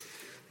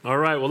All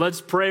right, well,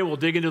 let's pray. We'll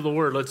dig into the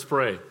word. Let's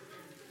pray.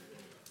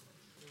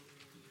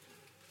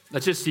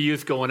 That's just the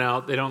youth going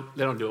out. They don't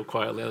do it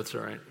quietly. That's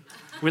all right.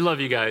 We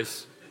love you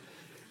guys.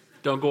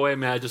 Don't go away,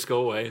 Matt. Just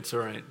go away. It's all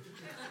right.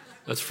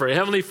 Let's pray.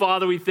 Heavenly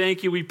Father, we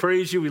thank you. We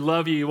praise you. We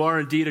love you. You are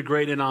indeed a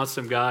great and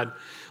awesome God.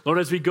 Lord,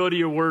 as we go to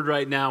your word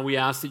right now, we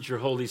ask that your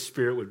Holy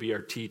Spirit would be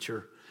our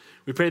teacher.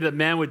 We pray that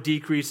man would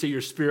decrease, that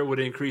your Spirit would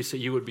increase, that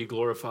you would be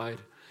glorified.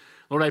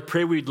 Lord, I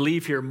pray we'd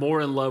leave here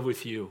more in love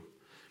with you,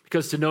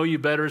 because to know you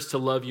better is to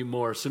love you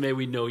more. So may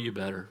we know you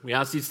better. We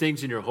ask these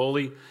things in your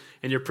holy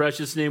and your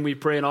precious name we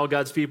pray, and all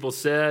God's people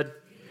said. Amen.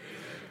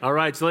 All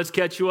right, so let's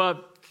catch you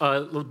up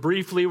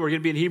briefly. We're going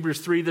to be in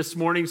Hebrews 3 this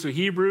morning. So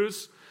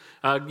Hebrews,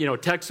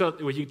 text,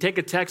 when you take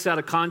a text out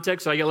of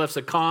context, so I get left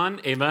a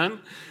con, amen?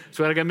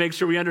 So I got to make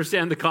sure we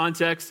understand the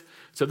context.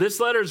 So this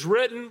letter is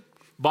written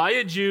by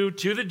a Jew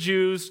to the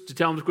Jews to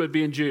tell them to quit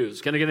being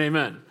Jews. Can I get an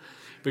amen?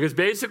 Because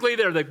basically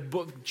they're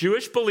the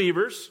Jewish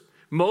believers.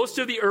 Most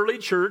of the early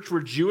church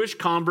were Jewish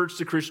converts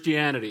to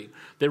Christianity.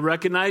 They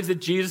recognized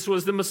that Jesus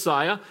was the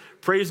Messiah.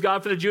 Praise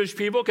God for the Jewish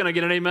people. Can I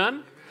get an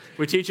amen?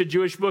 We teach a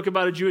Jewish book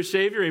about a Jewish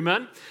Savior.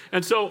 Amen?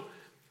 And so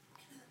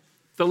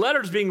the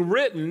letter's being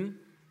written,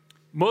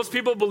 most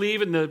people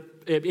believe in the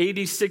AD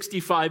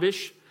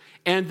 65-ish,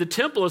 and the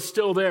temple is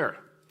still there.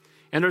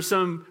 And there's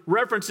some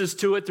references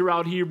to it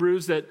throughout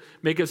Hebrews that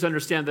make us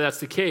understand that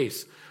that's the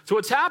case. So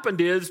what's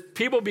happened is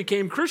people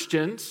became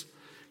Christians,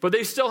 but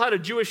they still had a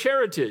Jewish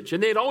heritage,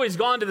 and they'd always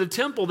gone to the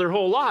temple their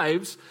whole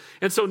lives.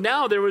 And so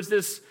now there was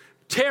this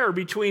tear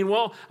between,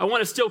 well, I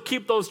want to still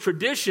keep those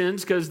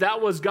traditions because that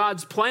was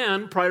God's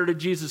plan prior to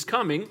Jesus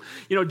coming.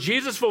 You know,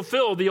 Jesus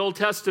fulfilled the Old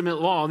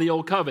Testament law and the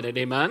Old Covenant,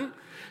 amen?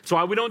 That's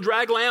why we don't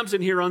drag lambs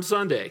in here on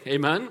Sunday,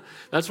 amen?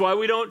 That's why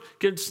we don't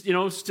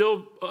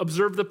still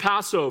observe the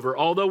Passover,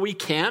 although we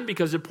can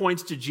because it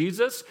points to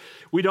Jesus.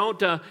 We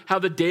don't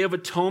have the Day of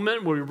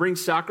Atonement where we bring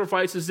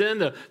sacrifices in.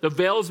 The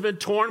veil's been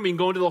torn. We can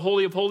go into the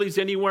Holy of Holies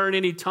anywhere and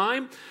any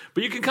time.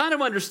 But you can kind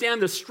of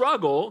understand the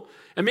struggle,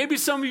 and maybe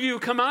some of you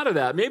come out of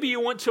that. Maybe you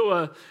went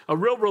to a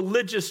real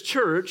religious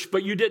church,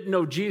 but you didn't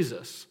know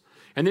Jesus.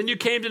 And then you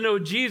came to know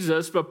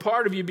Jesus, but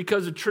part of you,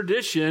 because of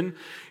tradition,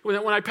 when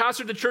I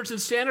pastored the church in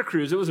Santa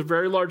Cruz, it was a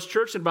very large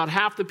church, and about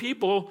half the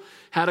people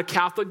had a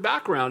Catholic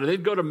background. And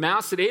they'd go to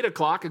Mass at 8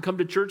 o'clock and come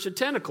to church at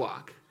 10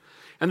 o'clock.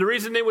 And the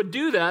reason they would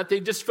do that,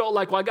 they just felt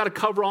like, well, I got to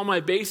cover all my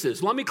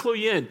bases. Let me clue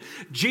you in.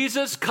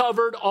 Jesus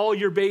covered all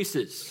your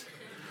bases.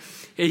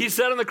 He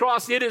said on the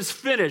cross, it is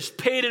finished,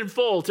 paid in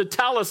full,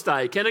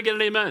 tetelestai. Can I get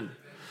an amen?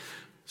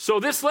 So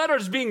this letter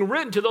is being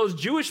written to those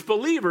Jewish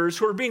believers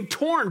who are being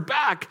torn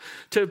back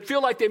to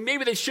feel like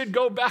maybe they should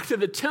go back to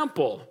the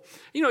temple.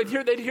 You know,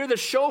 they'd hear the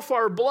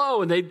shofar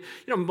blow, and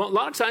a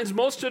lot of times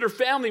most of their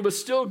family was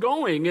still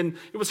going, and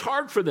it was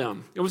hard for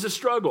them. It was a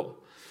struggle.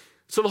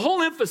 So the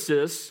whole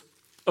emphasis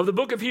of the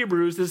book of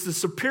Hebrews is the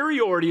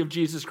superiority of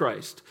Jesus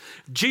Christ.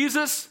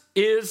 Jesus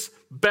is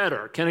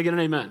better. Can I get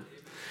an amen?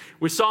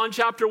 We saw in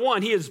chapter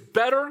 1, he is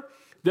better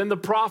than the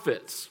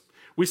prophets.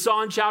 We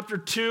saw in chapter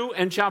 2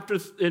 and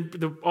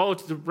the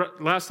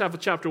last half of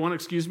chapter 1,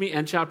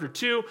 and chapter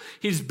 2,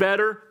 he's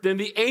better than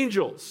the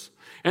angels.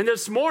 And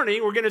this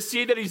morning, we're going to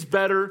see that he's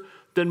better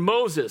than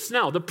Moses.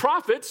 Now, the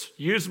prophets,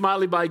 used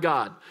mightily by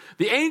God.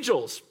 The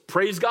angels,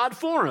 praise God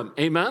for him.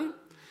 Amen?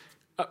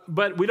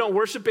 But we don't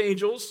worship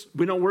angels,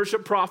 we don't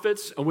worship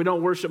prophets, and we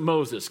don't worship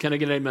Moses. Can I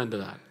get an amen to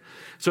that?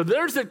 So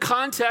there's the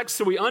context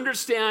so we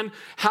understand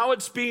how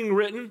it's being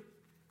written.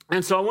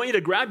 And so I want you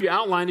to grab your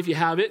outline if you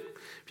have it.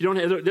 If you don't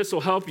have it, this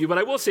will help you. But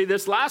I will say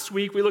this. Last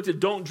week, we looked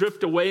at Don't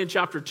Drift Away in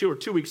chapter 2, or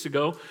 2 weeks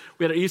ago.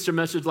 We had an Easter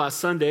message last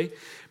Sunday.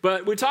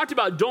 But we talked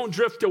about don't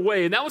drift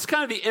away. And that was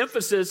kind of the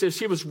emphasis as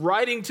she was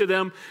writing to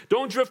them.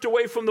 Don't drift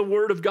away from the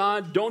word of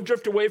God. Don't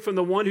drift away from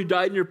the one who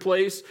died in your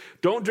place.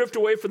 Don't drift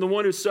away from the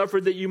one who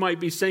suffered that you might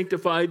be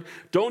sanctified.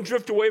 Don't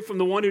drift away from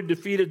the one who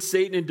defeated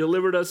Satan and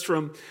delivered us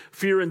from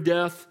fear and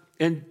death.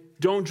 And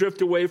don't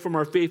drift away from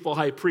our faithful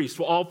high priest.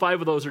 Well, all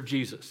 5 of those are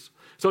Jesus.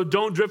 So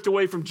don't drift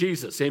away from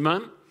Jesus.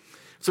 Amen?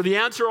 So the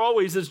answer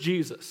always is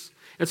Jesus.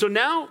 And so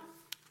now,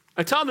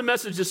 I tell the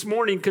message this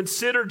morning,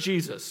 consider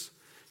Jesus.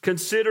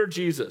 Consider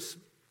Jesus.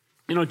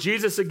 You know,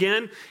 Jesus,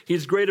 again,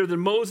 he's greater than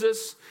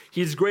Moses.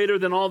 He's greater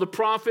than all the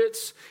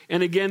prophets.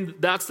 And again,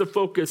 that's the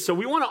focus. So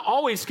we want to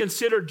always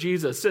consider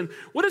Jesus. And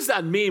what does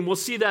that mean? We'll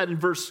see that in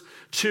verse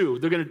 2.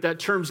 That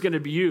term's going to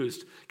be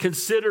used.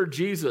 Consider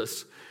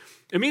Jesus.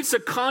 It means to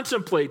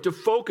contemplate, to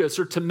focus,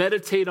 or to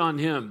meditate on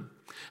him.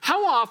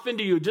 How often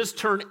do you just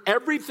turn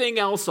everything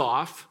else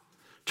off?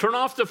 Turn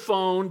off the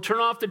phone, turn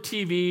off the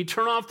TV,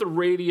 turn off the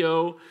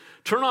radio,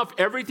 turn off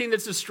everything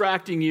that's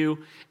distracting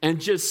you, and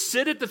just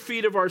sit at the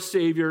feet of our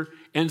Savior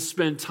and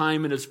spend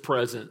time in his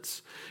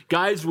presence.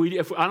 Guys, I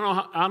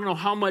don't know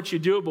how much you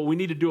do it, but we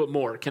need to do it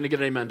more. Can I get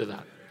an amen to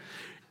that?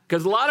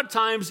 Because a lot of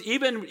times,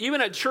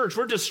 even at church,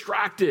 we're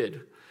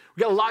distracted.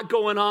 We got a lot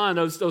going on.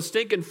 Those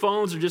stinking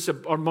phones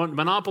are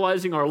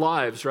monopolizing our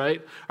lives,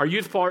 right? Our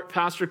youth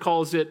pastor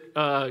calls it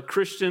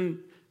Christian,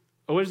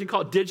 what does he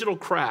call it? Digital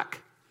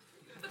crack.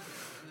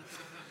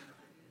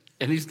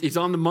 And he's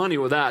on the money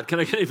with that.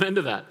 Can I get amen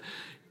to that?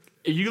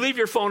 You leave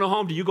your phone at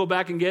home, do you go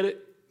back and get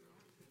it?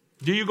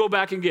 Do you go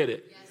back and get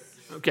it?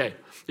 Yes. Okay.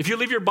 If you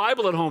leave your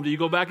Bible at home, do you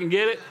go back and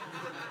get it?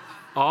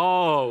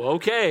 Oh,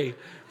 okay.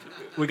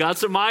 We got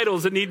some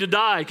idols that need to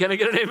die. Can I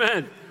get an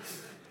amen?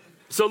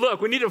 So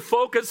look, we need to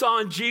focus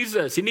on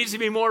Jesus. He needs to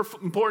be more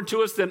important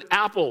to us than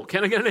Apple.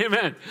 Can I get an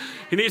amen?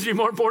 He needs to be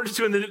more important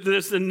to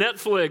us than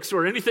Netflix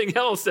or anything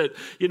else that,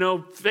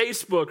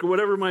 Facebook or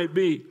whatever it might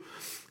be.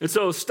 And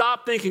so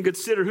stop thinking,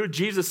 consider who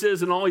Jesus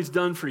is and all he's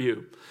done for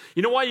you.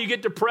 You know why you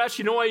get depressed?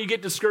 You know why you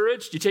get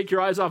discouraged? You take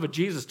your eyes off of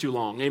Jesus too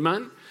long.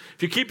 Amen?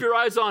 If you keep your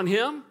eyes on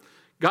him,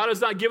 God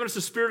has not given us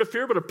a spirit of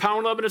fear, but a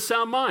power, love, and a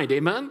sound mind.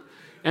 Amen?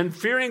 And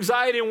fear,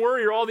 anxiety, and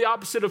worry are all the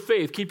opposite of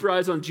faith. Keep your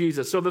eyes on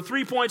Jesus. So the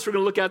 3 points we're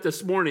going to look at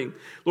this morning,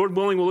 Lord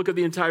willing, we'll look at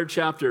the entire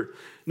chapter.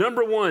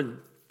 Number 1,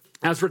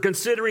 as we're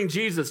considering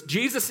Jesus,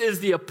 Jesus is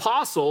the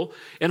apostle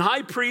and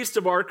high priest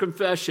of our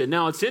confession.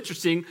 Now, it's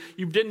interesting,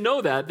 you didn't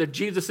know that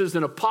Jesus is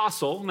an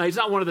apostle. Now, he's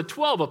not one of the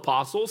 12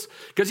 apostles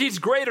because he's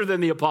greater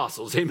than the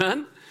apostles,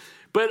 amen?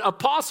 But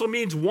apostle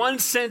means one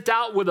sent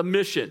out with a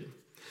mission.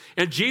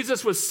 And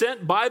Jesus was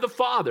sent by the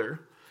Father,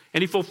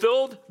 and he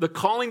fulfilled the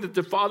calling that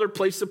the Father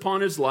placed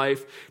upon his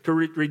life to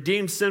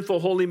redeem sinful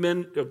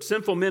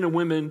men and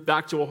women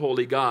back to a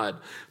holy God.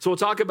 So we'll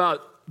talk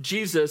about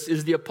Jesus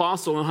is the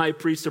apostle and high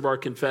priest of our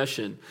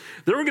confession.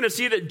 Then we're going to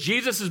see that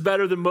Jesus is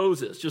better than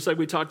Moses, just like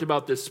we talked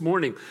about this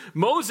morning.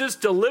 Moses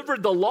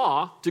delivered the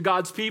law to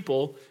God's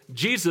people.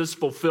 Jesus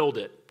fulfilled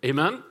it.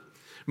 Amen?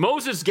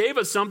 Moses gave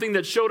us something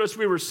that showed us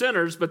we were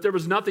sinners, but there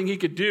was nothing he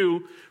could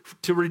do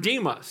to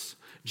redeem us.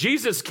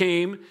 Jesus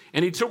came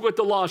and he took what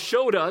the law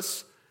showed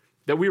us,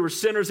 that we were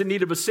sinners in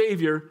need of a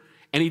Savior,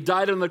 and he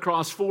died on the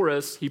cross for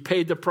us. He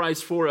paid the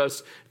price for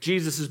us.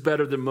 Jesus is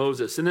better than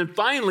Moses. And then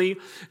finally,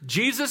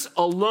 Jesus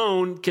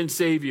alone can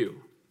save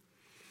you.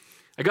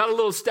 I got a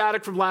little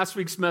static from last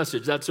week's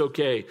message. That's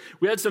okay.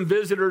 We had some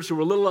visitors who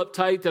were a little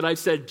uptight that I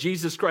said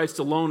Jesus Christ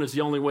alone is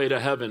the only way to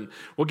heaven.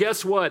 Well,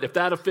 guess what? If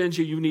that offends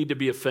you, you need to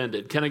be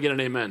offended. Can I get an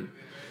amen?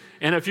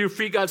 And if your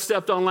feet got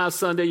stepped on last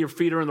Sunday, your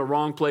feet are in the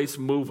wrong place,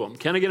 move them.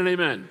 Can I get an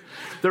amen?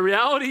 The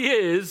reality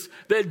is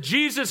that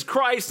Jesus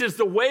Christ is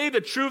the way,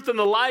 the truth, and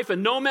the life,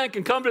 and no man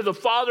can come to the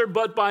Father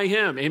but by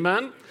him.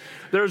 Amen?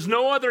 There's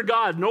no other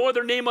God, no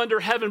other name under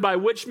heaven by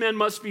which men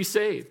must be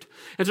saved.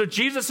 And so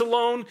Jesus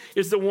alone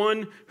is the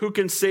one who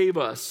can save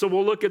us. So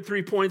we'll look at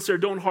 3 points there.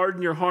 Don't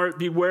harden your heart.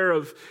 Beware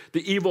of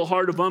the evil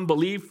heart of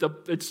unbelief.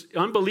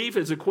 Unbelief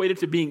is equated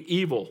to being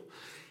evil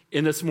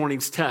in this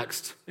morning's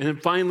text. And then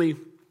finally,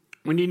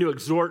 we need to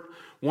exhort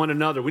one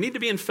another. We need to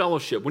be in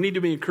fellowship. We need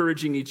to be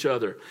encouraging each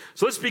other.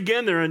 So let's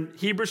begin there in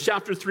Hebrews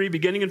chapter 3,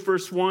 beginning in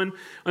verse 1.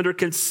 Under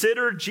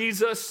consider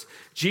Jesus.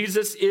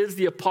 Jesus is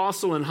the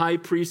apostle and high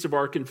priest of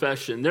our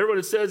confession. There what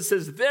it says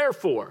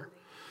therefore.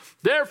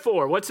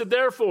 Therefore, what's it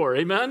there for?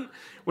 Amen?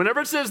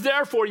 Whenever it says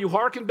therefore, you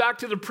hearken back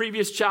to the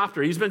previous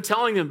chapter. He's been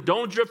telling them,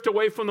 don't drift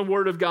away from the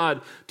word of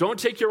God. Don't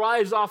take your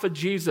eyes off of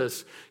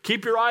Jesus.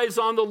 Keep your eyes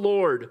on the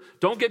Lord.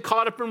 Don't get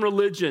caught up in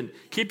religion.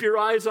 Keep your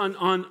eyes on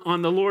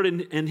the Lord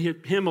and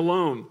him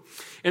alone.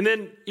 And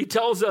then he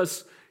tells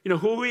us,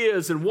 who he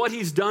is and what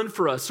he's done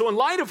for us. So in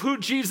light of who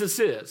Jesus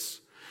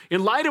is,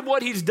 in light of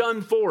what he's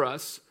done for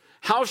us,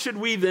 how should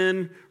we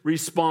then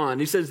respond?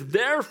 He says,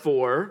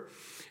 therefore,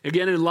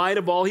 again, in light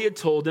of all he had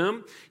told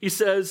them, he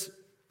says,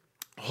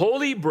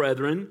 holy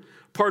brethren,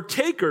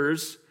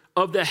 partakers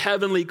of the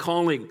heavenly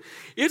calling.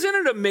 Isn't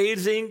it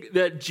amazing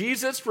that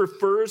Jesus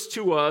refers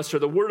to us, or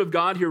the word of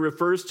God here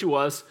refers to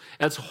us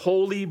as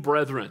holy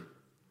brethren?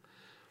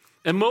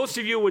 And most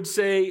of you would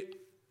say,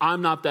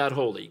 I'm not that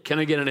holy. Can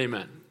I get an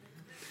amen?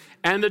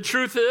 And the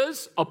truth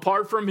is,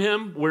 apart from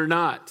him, we're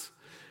not.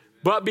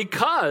 But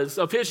because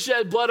of his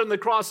shed blood on the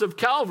cross of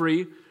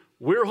Calvary,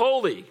 we're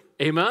holy.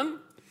 Amen?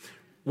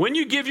 When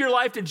you give your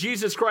life to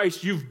Jesus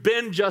Christ, you've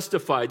been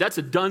justified. That's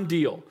a done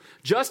deal.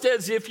 Just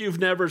as if you've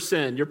never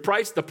sinned. The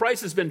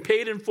price has been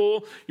paid in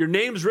full. Your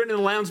name's written in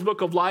the Lamb's Book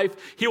of Life.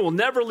 He will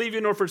never leave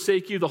you nor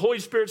forsake you. The Holy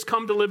Spirit's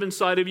come to live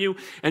inside of you,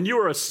 and you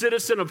are a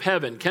citizen of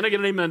heaven. Can I get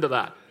an amen to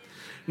that?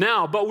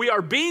 Now, but we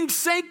are being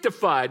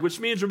sanctified, which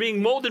means we're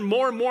being molded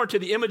more and more to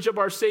the image of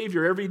our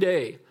Savior every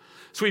day.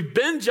 So we've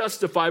been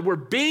justified. We're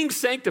being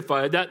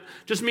sanctified. That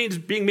just means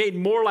being made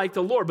more like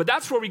the Lord. But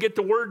that's where we get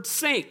the word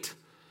saint.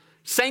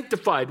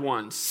 Sanctified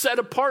ones, set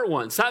apart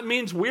ones. That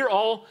means we're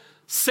all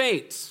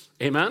saints.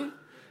 Amen?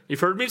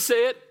 You've heard me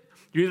say it.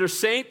 You're either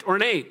saint or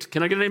an ain't.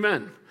 Can I get an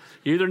amen?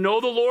 You either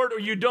know the Lord or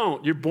you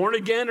don't. You're born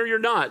again or you're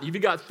not.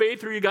 You've got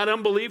faith or you got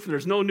unbelief, and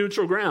there's no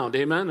neutral ground.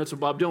 Amen? That's what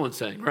Bob Dylan's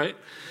saying, right?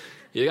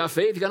 You got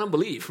faith, you got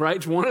unbelief, right?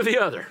 It's one or the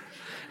other.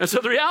 And so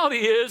the reality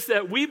is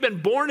that we've been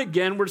born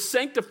again, we're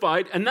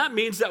sanctified, and that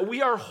means that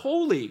we are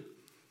holy.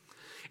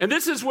 And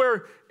this is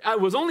where it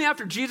was only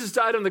after Jesus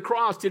died on the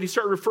cross did he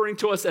start referring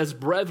to us as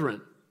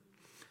brethren.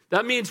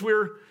 That means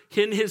we're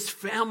in his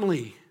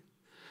family.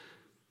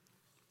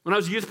 When I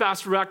was a youth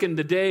pastor back in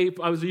the day,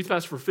 I was a youth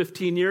pastor for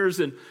 15 years,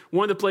 and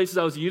one of the places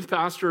I was a youth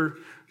pastor,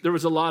 there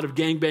was a lot of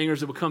gangbangers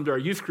that would come to our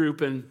youth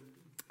group, and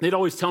they'd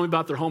always tell me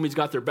about their homies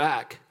got their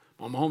back.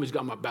 Oh, my homie's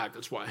got my back.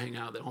 That's why I hang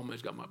out. That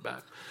homie's got my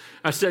back.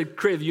 I said,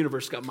 creative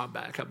universe got my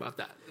back. How about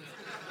that?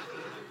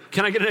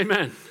 Can I get an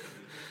amen?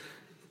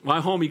 My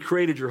homie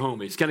created your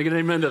homies. Can I get an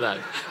amen to that?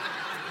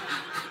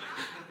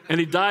 And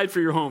he died for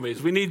your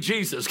homies. We need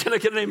Jesus. Can I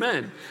get an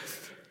amen?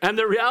 And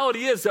the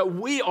reality is that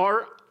we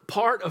are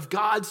part of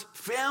God's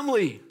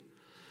family.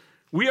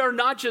 We are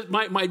not just,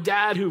 my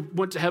dad who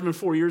went to heaven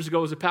 4 years ago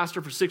was a pastor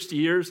for 60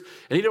 years,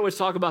 and he'd always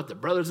talk about the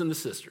brothers and the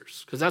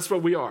sisters, because that's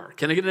what we are.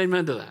 Can I get an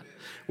amen to that?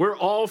 We're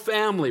all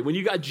family. When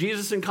you got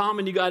Jesus in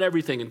common, you got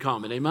everything in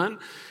common, amen?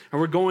 And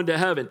we're going to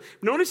heaven.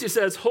 Notice he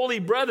says, holy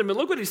brethren, but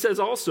look what he says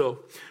also,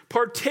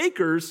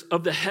 partakers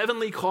of the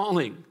heavenly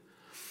calling.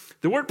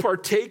 The word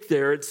partake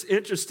there, it's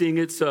interesting.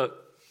 It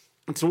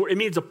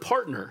means a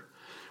partner.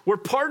 We're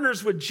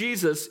partners with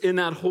Jesus in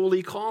that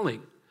holy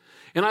calling.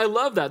 And I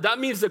love that. That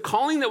means the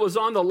calling that was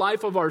on the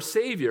life of our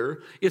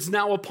Savior is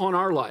now upon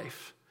our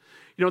life.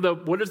 You know,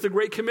 what is the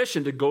Great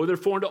Commission? To go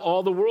therefore into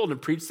all the world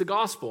and preach the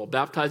gospel,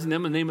 baptizing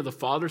them in the name of the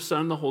Father,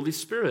 Son, and the Holy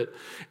Spirit.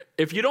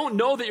 If you don't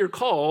know that you're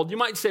called, you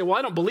might say, well,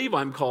 I don't believe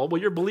I'm called. Well,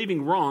 you're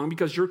believing wrong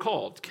because you're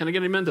called. Can I get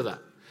an amen to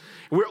that?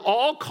 We're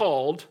all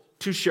called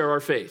to share our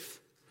faith.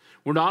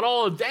 We're not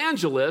all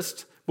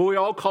evangelists, but we're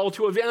all called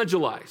to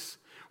evangelize.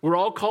 We're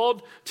all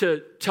called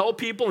to tell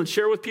people and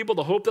share with people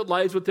the hope that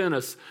lies within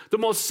us. The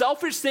most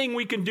selfish thing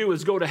we can do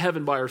is go to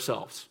heaven by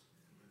ourselves.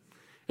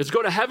 It's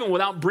go to heaven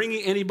without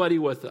bringing anybody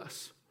with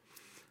us.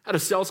 I had a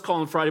sales call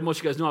on Friday. Most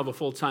of you guys know I have a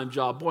full-time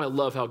job. Boy, I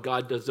love how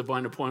God does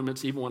divine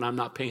appointments even when I'm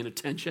not paying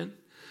attention.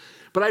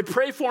 But I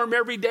pray for him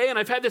every day, and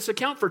I've had this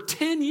account for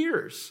 10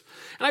 years.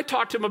 And I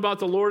talked to him about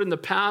the Lord in the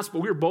past,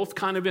 but we were both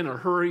kind of in a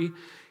hurry.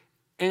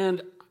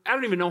 And I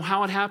don't even know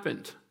how it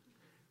happened.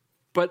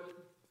 But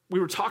we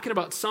were talking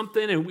about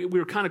something, and we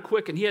were kind of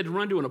quick, and he had to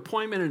run to an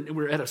appointment, and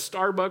we were at a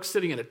Starbucks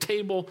sitting at a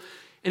table,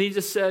 and he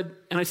just said,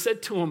 and I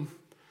said to him,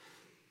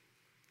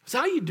 so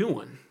how you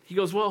doing? He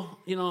goes, well,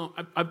 you know,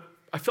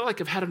 I feel like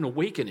I've had an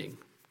awakening.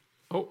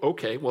 Oh,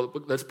 okay, well,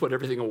 let's put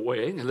everything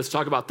away, and let's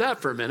talk about that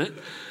for a minute.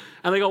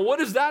 And they go, what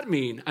does that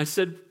mean? I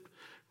said,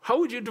 how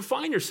would you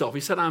define yourself?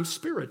 He said, I'm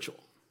spiritual.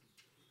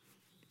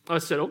 I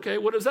said, okay,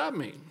 what does that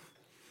mean?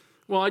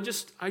 Well,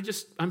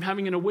 I'm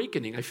having an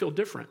awakening. I feel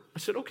different. I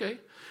said, okay.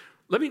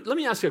 Let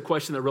me ask you a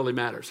question that really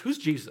matters. Who's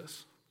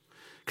Jesus?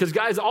 Because,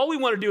 guys, all we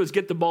want to do is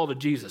get the ball to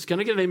Jesus. Can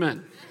I get an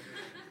amen?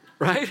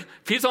 Right?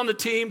 If he's on the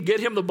team, get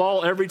him the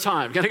ball every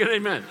time. Can I get an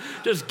amen?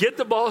 Just get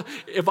the ball.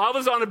 If I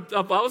was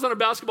on a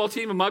basketball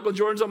team and Michael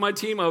Jordan's on my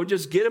team, I would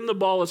just get him the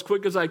ball as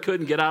quick as I could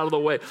and get out of the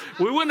way.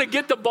 We wouldn't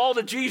get the ball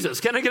to Jesus.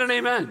 Can I get an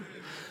amen?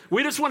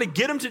 We just want to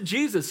get him to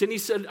Jesus. And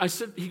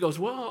he goes,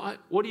 well,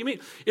 what do you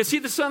mean? Is he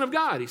the Son of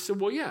God? He said,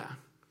 well, yeah.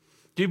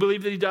 Do you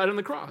believe that he died on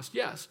the cross?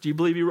 Yes. Do you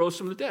believe he rose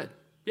from the dead?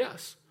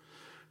 Yes.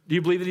 Do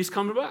you believe that he's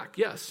coming back?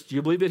 Yes. Do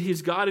you believe that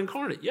he's God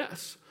incarnate?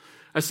 Yes.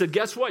 I said,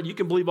 guess what? You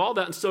can believe all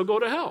that and still go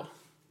to hell.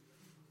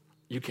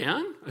 You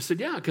can? I said,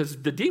 yeah, because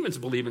the demons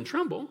believe and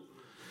tremble.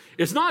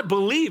 It's not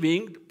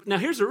believing. Now,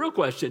 here's the real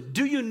question.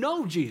 Do you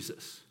know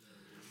Jesus?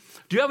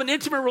 Do you have an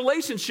intimate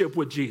relationship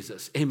with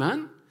Jesus?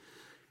 Amen?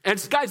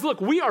 And guys,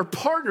 look, we are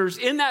partners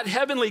in that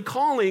heavenly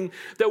calling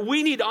that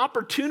we need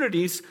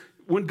opportunities.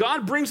 When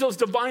God brings those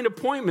divine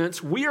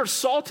appointments, we are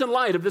salt and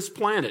light of this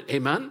planet.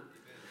 Amen?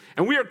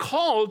 And we are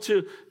called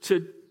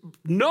to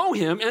know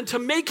him and to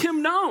make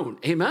him known.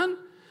 Amen?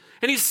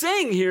 And he's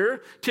saying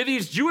here to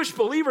these Jewish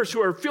believers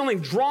who are feeling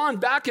drawn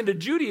back into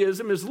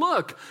Judaism is,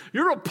 look,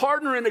 you're a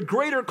partner in a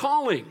greater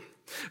calling.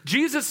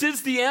 Jesus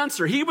is the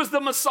answer. He was the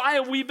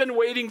Messiah we've been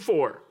waiting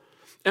for.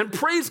 And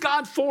praise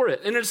God for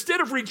it. And instead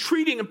of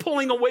retreating and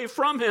pulling away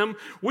from him,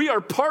 we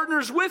are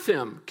partners with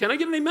him. Can I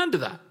get an amen to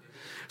that?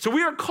 So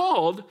we are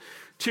called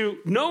to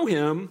know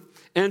him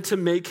and to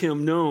make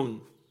him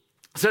known.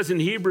 It says in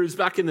Hebrews,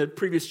 back in the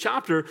previous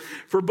chapter,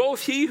 for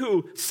both he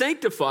who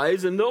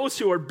sanctifies and those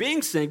who are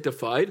being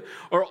sanctified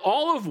are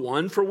all of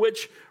one, for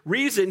which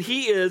reason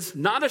he is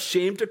not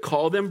ashamed to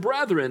call them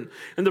brethren.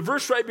 And the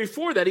verse right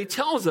before that, he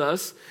tells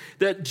us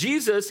that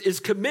Jesus is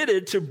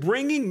committed to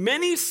bringing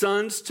many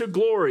sons to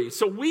glory.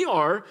 So we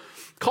are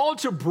called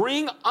to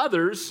bring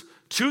others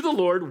to the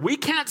Lord. We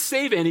can't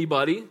save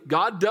anybody.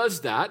 God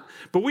does that.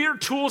 But we are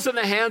tools in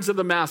the hands of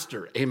the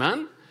master.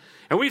 Amen?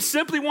 And we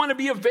simply want to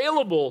be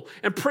available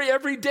and pray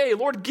every day.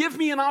 Lord, give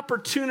me an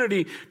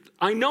opportunity.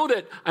 I know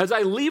that as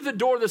I leave the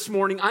door this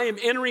morning, I am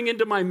entering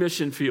into my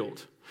mission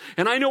field.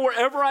 And I know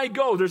wherever I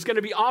go, there's going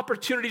to be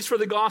opportunities for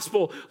the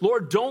gospel.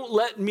 Lord, don't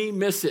let me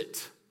miss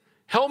it.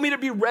 Help me to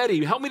be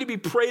ready. Help me to be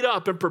prayed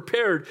up and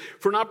prepared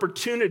for an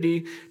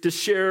opportunity to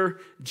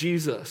share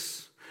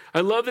Jesus.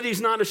 I love that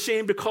he's not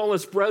ashamed to call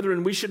us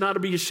brethren. We should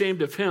not be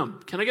ashamed of him.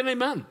 Can I get an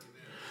amen?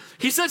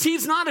 He says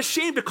he's not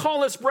ashamed to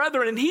call us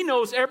brethren, and he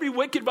knows every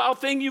wicked, vile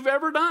thing you've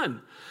ever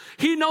done.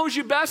 He knows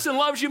you best and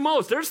loves you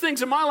most. There's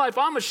things in my life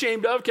I'm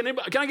ashamed of. Can I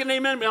get an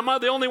amen? Am I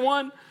the only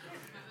one?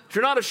 If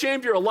you're not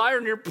ashamed, you're a liar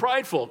and you're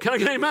prideful. Can I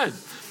get an amen?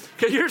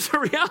 Okay, here's the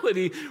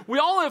reality. We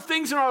all have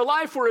things in our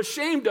life we're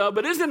ashamed of,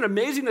 but isn't it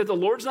amazing that the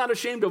Lord's not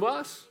ashamed of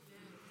us?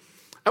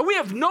 And we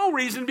have no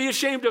reason to be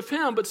ashamed of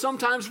him, but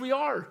sometimes we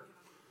are.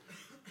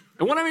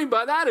 And what I mean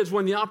by that is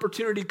when the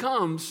opportunity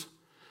comes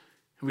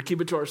and we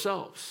keep it to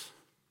ourselves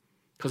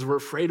because we're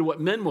afraid of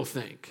what men will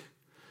think.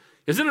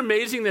 Isn't it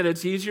amazing that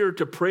it's easier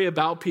to pray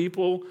about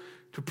people,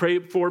 to pray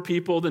for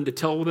people than to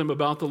tell them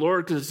about the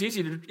Lord? Because it's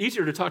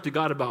easier to talk to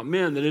God about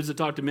men than it is to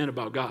talk to men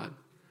about God.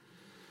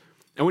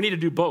 And we need to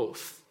do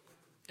both.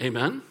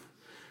 Amen?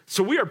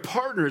 So we are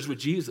partners with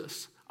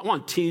Jesus. I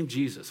want Team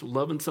Jesus.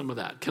 Loving some of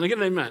that. Can I get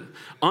an amen?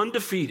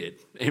 Undefeated.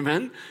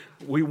 Amen?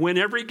 We win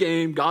every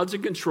game. God's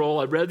in control.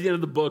 I read the end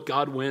of the book.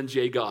 God wins.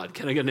 Yay, God.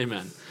 Can I get an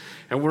amen?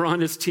 And we're on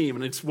his team.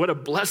 And it's what a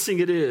blessing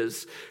it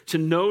is to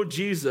know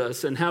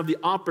Jesus and have the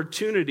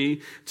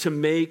opportunity to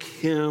make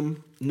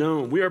him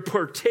known. We are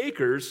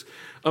partakers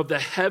of the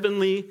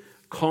heavenly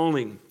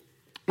calling.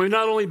 We've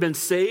not only been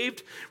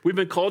saved, we've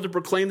been called to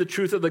proclaim the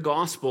truth of the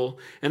gospel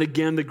and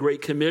again, the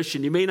Great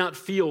Commission. You may not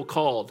feel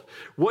called.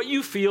 What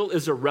you feel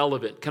is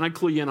irrelevant. Can I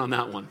clue you in on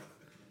that one?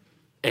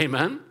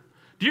 Amen?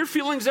 Do your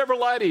feelings ever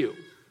lie to you?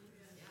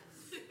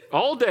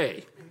 All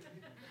day.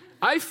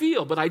 I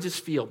feel, but I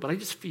just feel, but I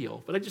just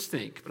feel, but I just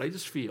think, but I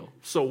just feel.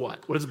 So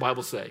what? What does the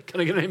Bible say? Can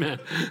I get an amen?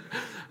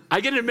 I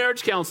get into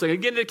marriage counseling. I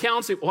get into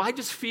counseling. Well, I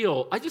just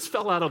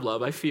fell out of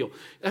love. I feel.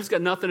 That's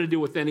got nothing to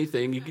do with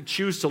anything. You can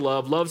choose to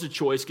love. Love's a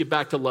choice. Get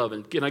back to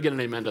loving. Can I get an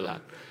amen to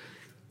that?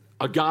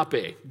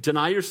 Agape.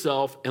 Deny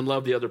yourself and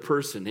love the other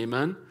person.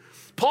 Amen?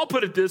 Paul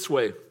put it this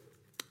way.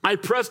 I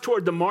press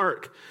toward the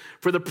mark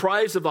for the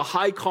prize of the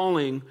high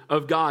calling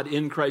of God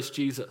in Christ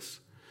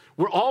Jesus.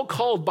 We're all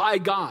called by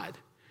God.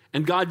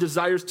 And God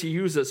desires to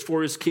use us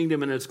for his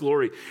kingdom and his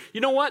glory.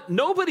 You know what?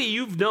 Nobody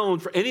you've known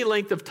for any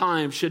length of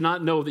time should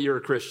not know that you're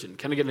a Christian.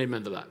 Can I get an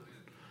amen to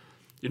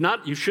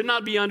that? You should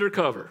not be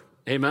undercover.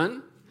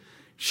 Amen?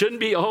 Shouldn't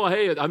be, oh,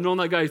 hey, I've known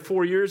that guy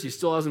 4 years. He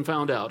still hasn't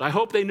found out. I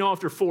hope they know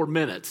after 4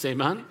 minutes.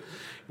 Amen?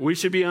 We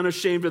should be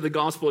unashamed of the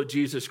gospel of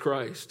Jesus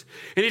Christ.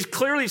 And he's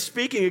clearly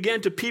speaking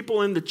again to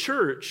people in the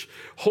church,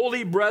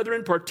 holy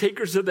brethren,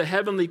 partakers of the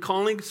heavenly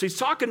calling. So he's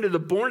talking to the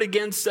born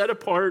again, set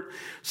apart,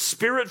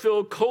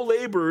 spirit-filled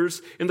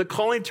co-laborers in the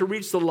calling to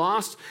reach the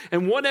lost.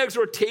 And what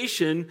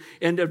exhortation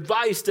and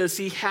advice does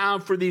he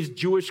have for these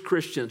Jewish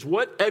Christians?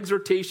 What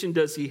exhortation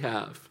does he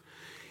have?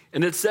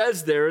 And it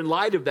says there, in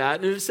light of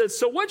that, and it says,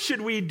 so what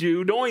should we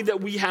do knowing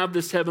that we have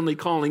this heavenly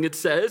calling? It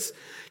says,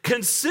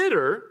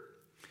 consider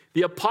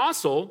the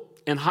apostle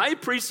and high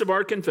priest of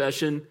our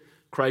confession,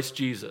 Christ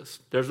Jesus.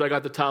 There's where I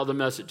got the title of the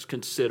message,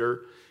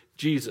 Consider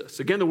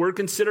Jesus. Again, the word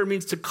consider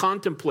means to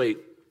contemplate.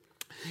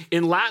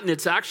 In Latin,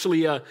 it's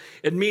actually,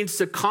 it means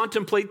to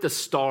contemplate the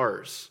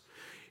stars.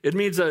 It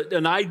means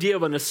an idea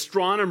of an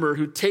astronomer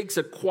who takes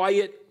a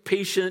quiet,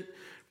 patient,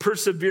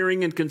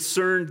 persevering, and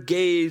concerned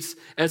gaze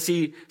as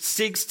he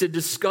seeks to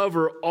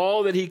discover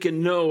all that he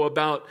can know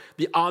about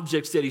the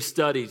objects that he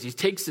studies. He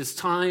takes his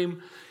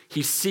time,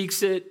 he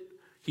seeks it,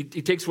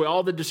 He takes away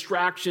all the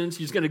distractions.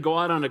 He's going to go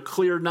out on a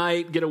clear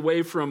night, get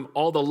away from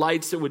all the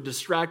lights that would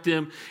distract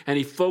him, and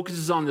he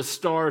focuses on the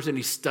stars and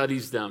he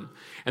studies them.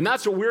 And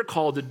that's what we're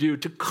called to do,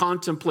 to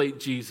contemplate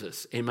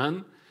Jesus.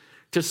 Amen?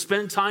 To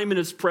spend time in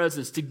his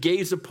presence, to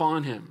gaze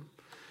upon him.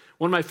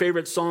 One of my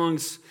favorite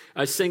songs,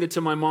 I sang it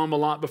to my mom a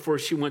lot before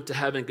she went to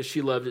heaven because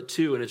she loved it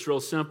too, and it's real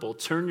simple.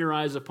 Turn your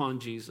eyes upon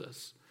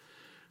Jesus.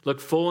 Look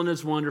full in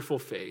his wonderful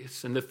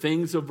face, and the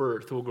things of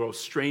earth will grow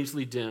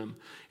strangely dim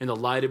in the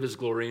light of his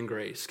glory and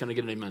grace. Can I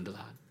get an amen to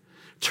that?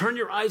 Turn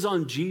your eyes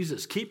on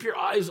Jesus. Keep your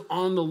eyes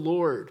on the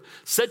Lord.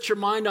 Set your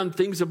mind on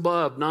things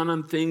above, not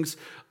on things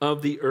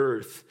of the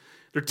earth.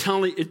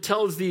 It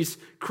tells these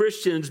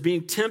Christians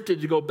being tempted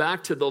to go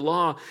back to the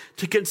law,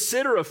 to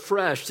consider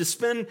afresh, to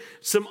spend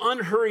some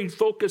unhurried,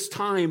 focused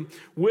time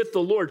with the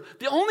Lord.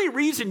 The only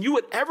reason you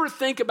would ever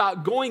think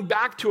about going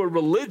back to a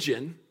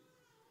religion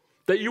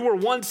that you were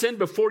once in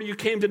before you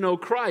came to know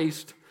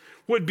Christ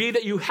would be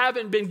that you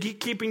haven't been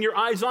keeping your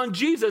eyes on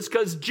Jesus,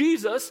 because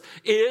Jesus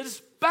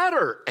is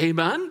better.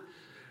 Amen?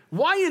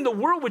 Why in the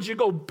world would you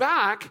go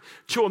back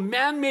to a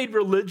man-made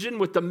religion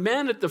with the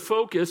man at the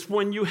focus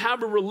when you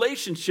have a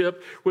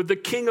relationship with the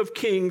King of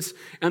Kings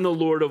and the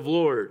Lord of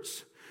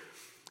Lords?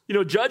 You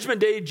know, Judgment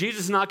Day,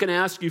 Jesus is not going to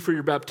ask you for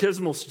your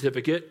baptismal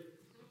certificate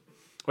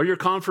or your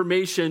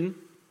confirmation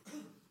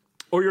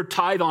or your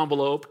tithe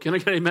envelope. Can I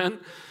get an amen?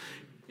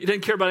 He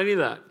didn't care about any of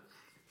that.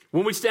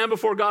 When we stand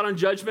before God on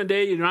Judgment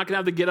Day, you're not going to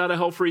have the get out of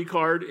hell free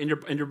card in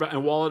your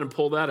wallet and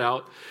pull that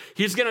out.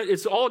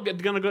 It's all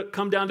going to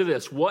come down to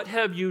this. What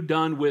have you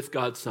done with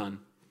God's Son?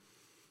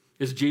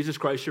 Is Jesus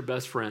Christ your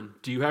best friend?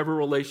 Do you have a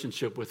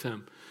relationship with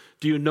him?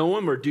 Do you know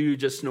him, or do you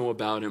just know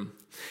about him?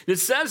 It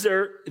says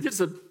there, this is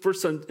the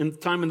first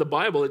time in the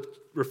Bible, it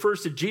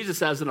refers to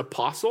Jesus as an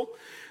apostle.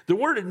 The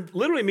word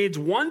literally means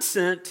one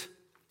sent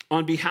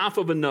on behalf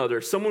of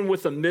another, someone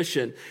with a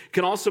mission. It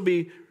can also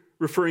be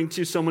referring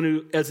to someone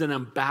who as an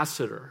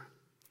ambassador.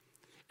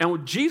 And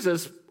what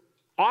Jesus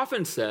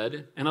often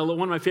said, and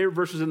one of my favorite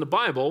verses in the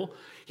Bible,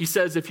 he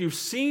says, if you've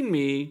seen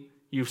me,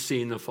 you've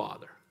seen the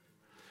Father.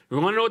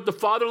 You want to know what the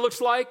Father looks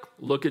like?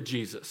 Look at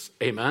Jesus.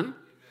 Amen?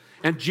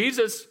 And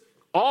Jesus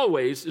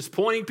always is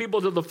pointing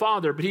people to the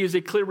Father, but he is a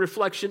clear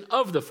reflection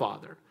of the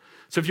Father.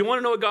 So if you want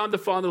to know what God the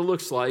Father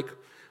looks like,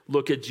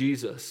 look at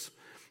Jesus.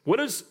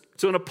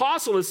 So an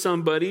apostle is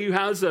somebody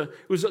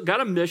who's got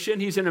a mission.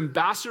 He's an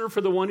ambassador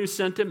for the one who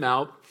sent him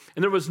out.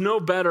 And there was no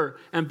better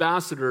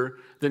ambassador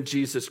than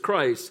Jesus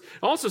Christ.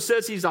 It also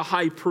says he's a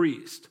high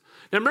priest.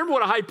 Now remember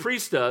what a high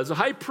priest does. A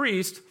high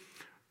priest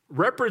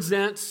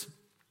represents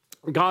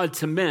God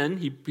to men.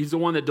 He's the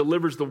one that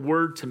delivers the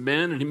word to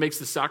men, and he makes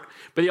the sacrifice.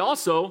 But he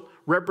also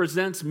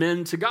represents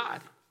men to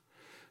God.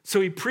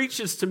 So he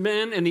preaches to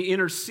men and he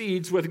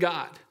intercedes with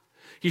God.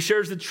 He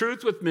shares the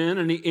truth with men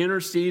and he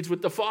intercedes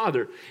with the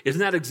Father. Isn't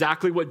that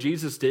exactly what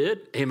Jesus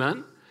did?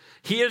 Amen.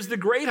 He is the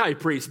great high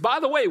priest. By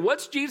the way,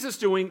 what's Jesus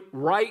doing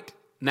right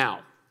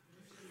now?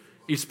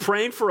 He's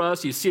praying for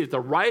us. He's seated at the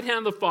right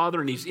hand of the Father,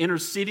 and he's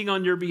interceding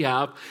on your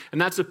behalf.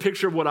 And that's a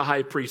picture of what a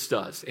high priest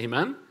does.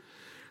 Amen?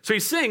 So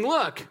he's saying,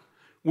 look,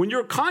 when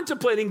you're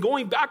contemplating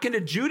going back into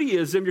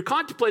Judaism, you're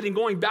contemplating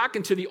going back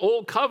into the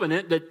old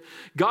covenant that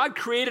God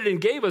created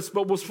and gave us,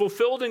 but was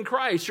fulfilled in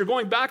Christ. You're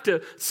going back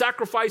to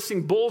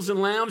sacrificing bulls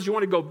and lambs. You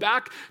want to go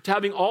back to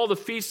having all the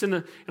feasts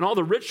and all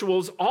the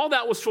rituals. All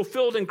that was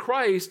fulfilled in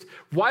Christ.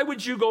 Why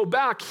would you go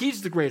back?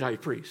 He's the great high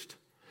priest.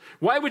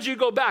 Why would you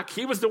go back?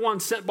 He was the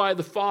one sent by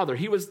the Father.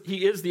 He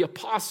is the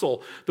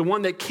apostle, the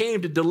one that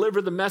came to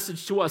deliver the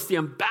message to us, the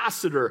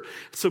ambassador.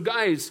 So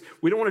guys,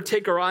 we don't want to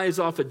take our eyes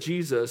off of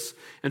Jesus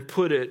and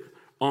put it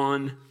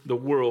on the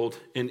world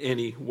in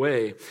any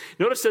way.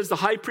 Notice it says the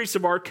high priest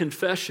of our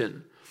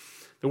confession.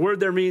 The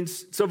word there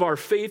means it's of our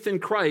faith in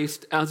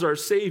Christ as our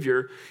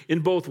Savior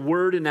in both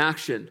word and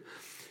action.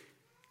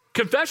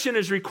 Confession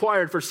is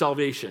required for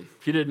salvation,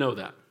 if you didn't know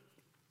that.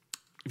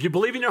 If you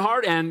believe in your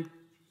heart and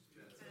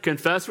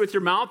confess with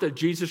your mouth that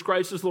Jesus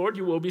Christ is Lord,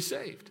 you will be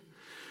saved.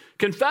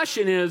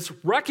 Confession is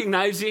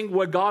recognizing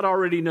what God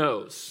already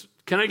knows.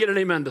 Can I get an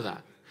amen to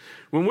that?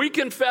 When we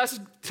confess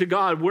to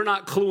God, we're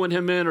not cluing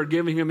him in or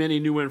giving him any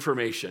new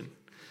information.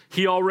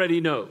 He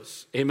already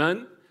knows.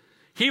 Amen?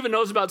 He even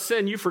knows about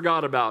sin you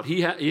forgot about.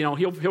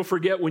 He'll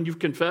forget when you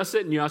confess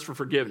it and you ask for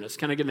forgiveness.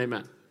 Can I get an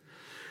amen?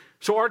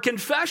 So our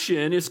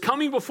confession is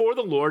coming before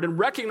the Lord and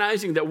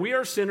recognizing that we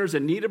are sinners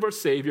in need of our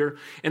Savior.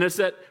 And it's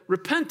that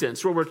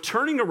repentance where we're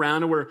turning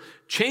around and we're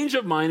change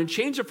of mind and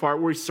change of heart,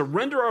 where we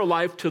surrender our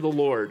life to the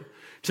Lord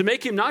to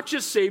make him not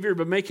just Savior,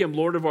 but make him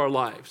Lord of our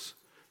lives,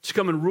 to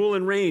come and rule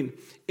and reign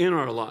in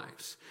our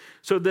lives.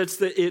 So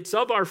it's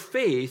of our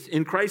faith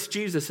in Christ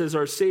Jesus as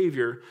our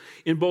Savior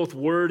in both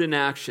word and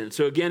action.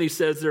 So again, he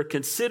says there,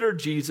 consider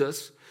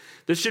Jesus.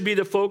 This should be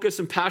the focus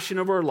and passion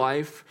of our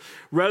life.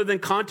 Rather than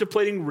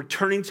contemplating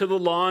returning to the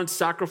law and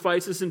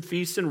sacrifices and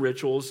feasts and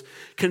rituals,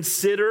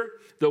 consider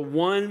the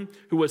one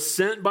who was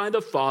sent by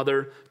the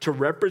Father to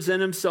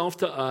represent himself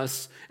to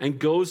us and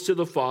goes to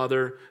the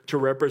Father to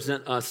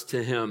represent us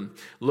to him.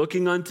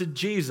 Looking unto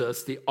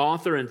Jesus, the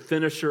author and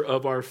finisher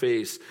of our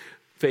faith.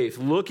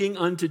 Looking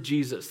unto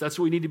Jesus. That's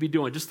what we need to be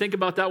doing. Just think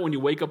about that when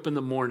you wake up in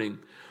the morning.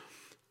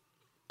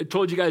 I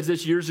told you guys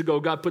this years ago.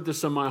 God put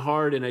this on my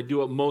heart, and I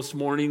do it most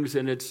mornings.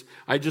 And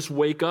I just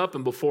wake up,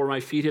 and before my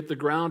feet hit the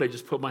ground, I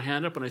just put my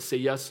hand up and I say,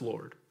 "Yes,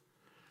 Lord,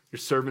 your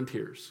servant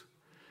hears."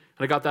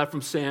 And I got that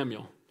from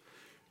Samuel.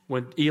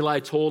 When Eli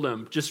told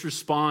him, just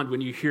respond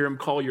when you hear him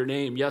call your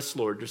name. "Yes,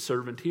 Lord, your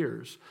servant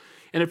hears."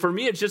 And for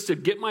me, it's just to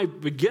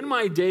begin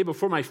my day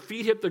before my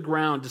feet hit the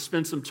ground, to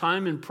spend some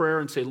time in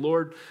prayer and say,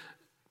 "Lord,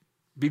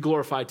 be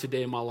glorified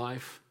today in my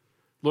life.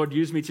 Lord,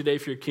 use me today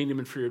for your kingdom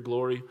and for your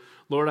glory.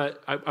 Lord,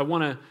 I don't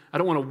want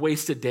to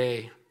waste a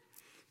day.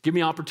 Give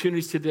me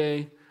opportunities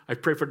today. I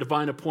pray for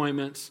divine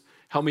appointments.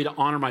 Help me to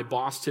honor my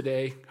boss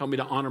today. Help me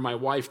to honor my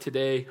wife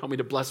today. Help me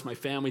to bless my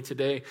family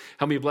today.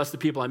 Help me to bless the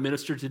people I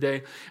minister today."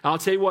 And I'll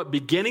tell you what,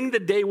 beginning the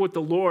day with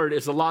the Lord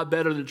is a lot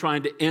better than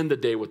trying to end the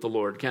day with the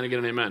Lord. Can I get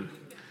an amen?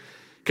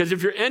 Because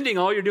if you're ending,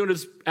 all you're doing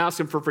is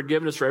asking for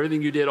forgiveness for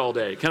everything you did all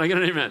day. Can I get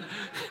an amen?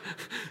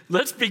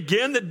 Let's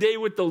begin the day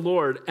with the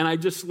Lord. And I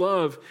just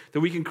love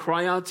that we can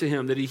cry out to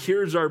him, that he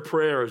hears our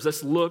prayers.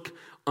 Let's look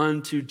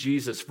unto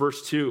Jesus.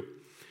 Verse 2,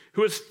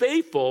 who is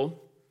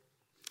faithful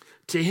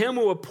to him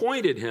who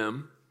appointed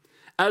him,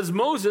 as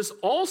Moses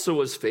also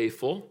was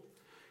faithful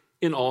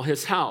in all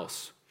his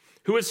house.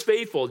 Who is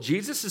faithful?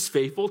 Jesus is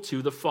faithful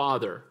to the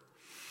Father.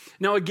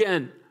 Now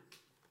again,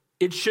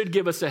 it should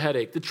give us a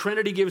headache. The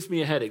Trinity gives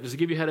me a headache. Does it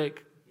give you a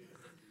headache?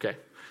 Okay.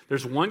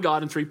 There's one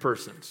God in three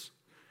persons.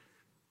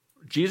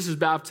 Jesus is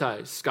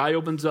baptized. Sky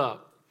opens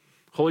up.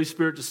 Holy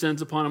Spirit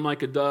descends upon him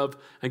like a dove.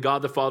 And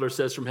God the Father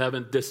says from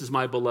heaven, "This is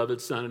my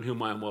beloved Son in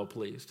whom I am well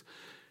pleased."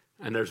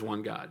 And there's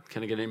one God.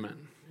 Can I get an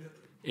amen?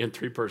 In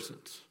three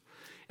persons.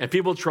 And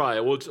people try.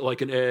 Well, it's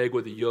like an egg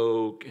with a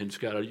yolk, and it's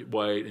got a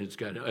white, and it's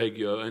got an egg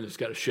yolk, and it's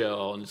got a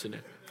shell, and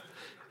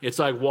it's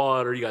like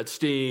water. You got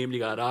steam, you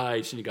got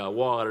ice, and you got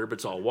water, but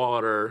it's all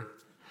water.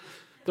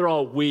 They're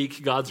all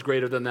weak. God's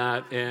greater than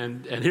that.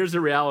 And here's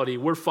the reality.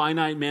 We're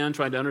finite man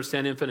trying to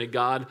understand infinite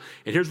God.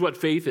 And here's what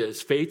faith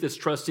is. Faith is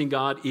trusting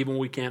God even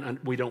when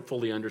we don't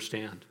fully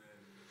understand.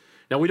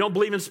 Now, we don't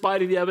believe in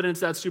spite of the evidence.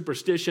 That's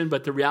superstition.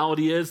 But the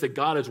reality is that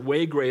God is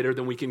way greater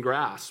than we can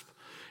grasp.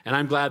 And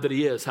I'm glad that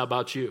he is. How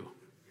about you?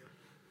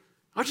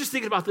 I was just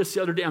thinking about this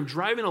the other day. I'm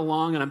driving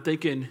along and I'm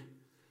thinking,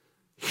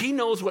 He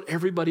knows what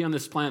everybody on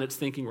this planet's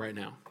thinking right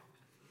now.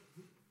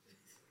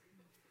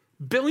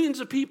 Billions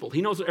of people.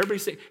 He knows what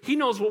everybody's saying. He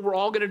knows what we're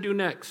all going to do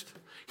next.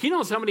 He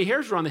knows how many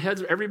hairs are on the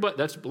heads of everybody.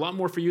 That's a lot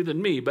more for you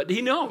than me, but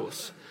he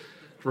knows,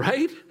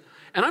 right?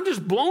 And I'm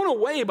just blown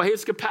away by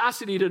his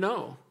capacity to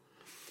know.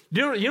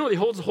 You know, he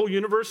holds the whole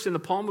universe in the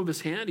palm of his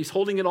hand. He's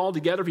holding it all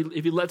together.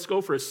 If he lets go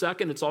for a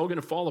second, it's all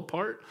going to fall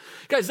apart.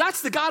 Guys,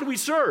 that's the God we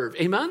serve.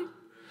 Amen?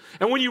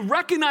 And when you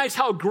recognize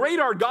how great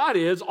our God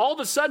is, all of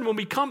a sudden when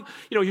we come,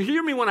 you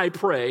hear me when I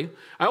pray,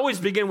 I always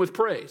begin with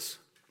praise.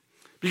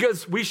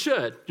 Because we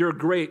should. You're a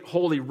great,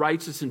 holy,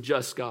 righteous, and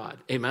just God.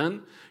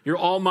 Amen? You're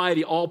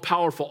almighty,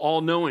 all-powerful,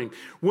 all-knowing.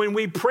 When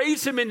we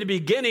praise him in the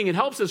beginning, it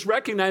helps us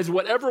recognize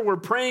whatever we're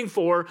praying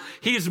for,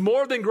 he's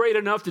more than great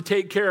enough to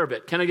take care of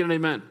it. Can I get an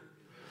amen?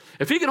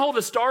 If he can hold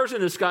the stars in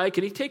the sky,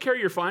 can he take care of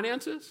your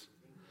finances?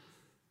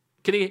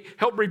 Can he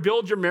help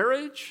rebuild your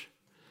marriage?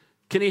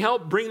 Can he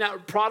help bring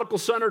that prodigal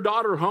son or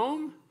daughter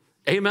home?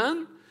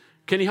 Amen?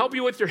 Can he help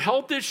you with your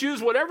health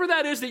issues? Whatever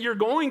that is that you're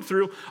going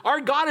through, our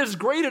God is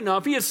great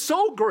enough. He is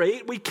so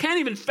great, we can't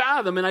even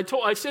fathom. And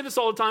I say this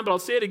all the time, but I'll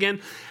say it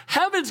again.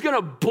 Heaven's going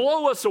to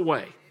blow us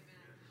away.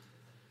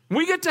 When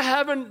we get to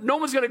heaven, no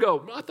one's going to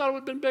go, I thought it would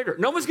have been bigger.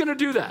 No one's going to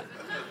do that.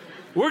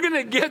 We're going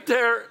to get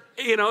there.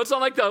 It's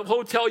not like the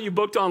hotel you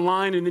booked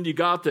online and then you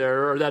got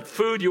there, or that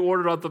food you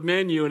ordered off the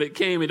menu and it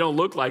came. It don't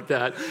look like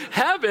that.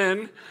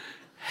 Heaven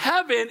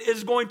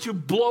is going to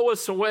blow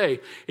us away.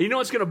 And you know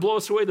what's going to blow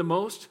us away the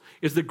most?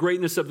 Is the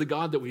greatness of the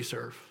God that we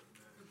serve.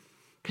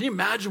 Can you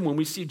imagine when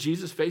we see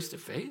Jesus face to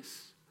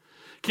face?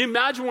 Can you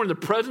imagine we're in the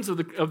presence of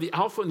the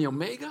Alpha and the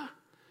Omega?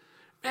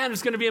 Man,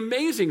 it's going to be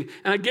amazing.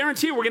 And I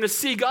guarantee you we're going to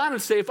see God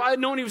and say, if I had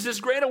known he was this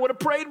great, I would have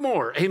prayed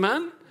more.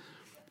 Amen?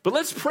 But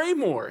let's pray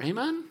more.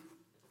 Amen?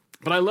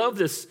 But I love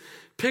this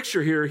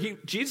picture here.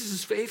 Jesus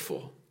is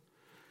faithful.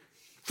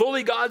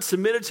 Fully God,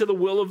 submitted to the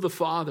will of the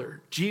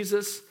Father.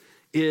 Jesus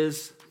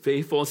is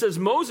faithful. It says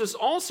Moses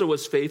also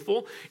was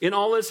faithful in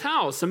all his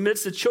house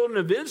amidst the children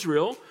of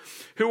Israel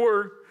who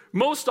were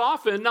most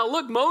often. Now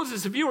look,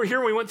 Moses, if you were here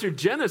when we went through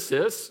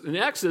Genesis and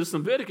Exodus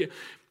and Leviticus,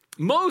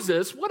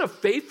 Moses, what a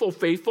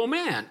faithful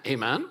man.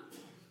 Amen.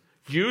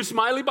 Used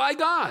mightily by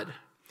God.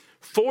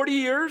 40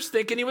 years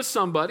thinking he was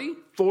somebody,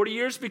 40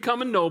 years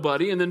becoming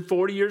nobody, and then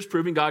 40 years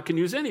proving God can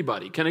use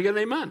anybody. Can I get an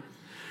amen?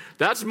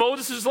 That's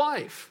Moses'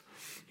 life.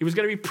 He was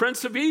going to be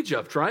prince of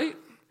Egypt, right?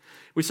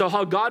 We saw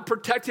how God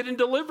protected and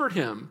delivered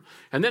him.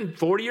 And then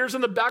 40 years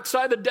on the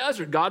backside of the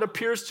desert, God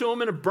appears to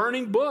him in a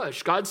burning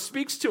bush. God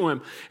speaks to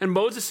him. And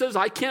Moses says,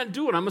 I can't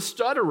do it. I'm a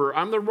stutterer.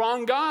 I'm the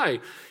wrong guy.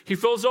 He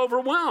feels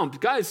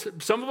overwhelmed. Guys,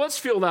 some of us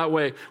feel that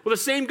way. Well, the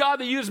same God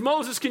that used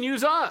Moses can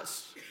use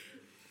us.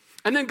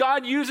 And then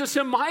God uses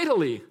him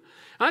mightily.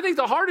 And I think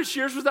the hardest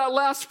years was that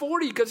last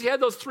 40 because he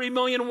had those 3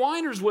 million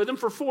whiners with him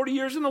for 40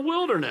 years in the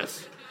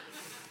wilderness.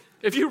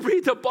 If you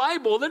read the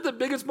Bible, they're the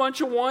biggest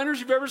bunch of whiners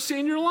you've ever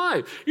seen in your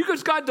life.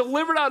 Because God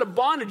delivered out of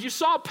bondage. You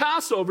saw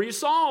Passover. You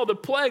saw all the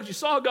plagues. You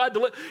saw God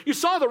deliver. You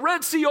saw the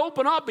Red Sea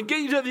open up and get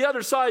you to the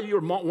other side. You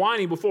were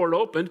whining before it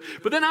opened.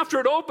 But then after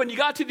it opened, you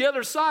got to the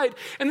other side.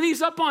 And then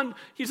he's up on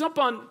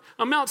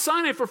Mount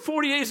Sinai for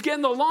 40 days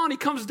getting the law. And he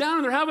comes down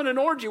and they're having an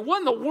orgy. What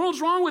in the world's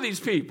wrong with these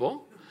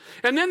people?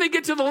 And then they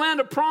get to the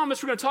land of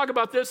promise. We're going to talk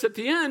about this at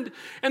the end.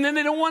 And then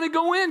they don't want to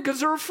go in because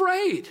they're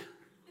afraid.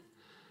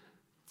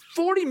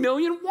 40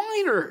 million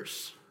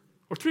whiners,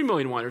 or 3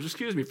 million whiners,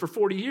 for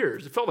 40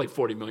 years. It felt like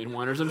 40 million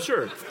whiners, I'm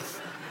sure.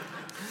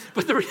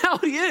 But the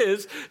reality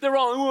is, they're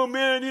all, oh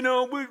man,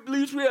 at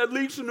least we had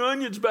leeks and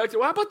onions back there.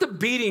 Well, how about the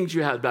beatings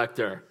you had back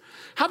there?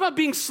 How about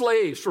being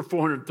slaves for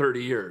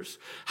 430 years?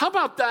 How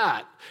about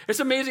that? It's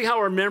amazing how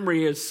our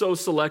memory is so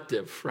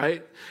selective,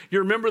 right? You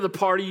remember the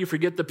party, you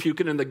forget the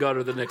puking in the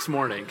gutter the next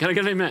morning. Can I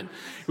get an amen?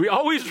 We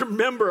always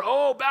remember,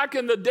 back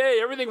in the day,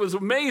 everything was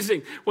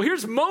amazing. Well,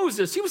 here's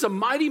Moses. He was a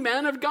mighty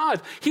man of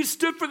God. He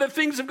stood for the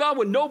things of God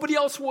when nobody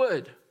else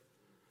would.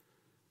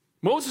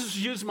 Moses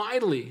was used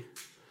mightily.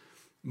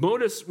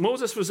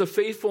 Moses was a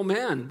faithful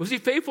man. Was he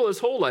faithful his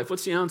whole life?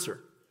 What's the answer?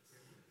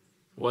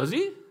 Was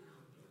he?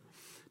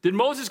 Did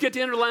Moses get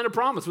to enter the land of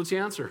promise? What's the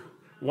answer?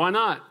 Why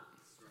not?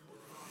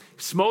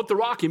 He smote the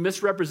rock. He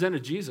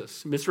misrepresented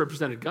Jesus,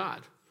 misrepresented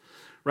God,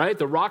 right?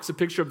 The rock's a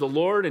picture of the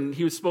Lord, and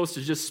he was supposed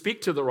to just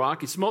speak to the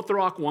rock. He smote the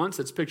rock once.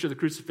 That's a picture of the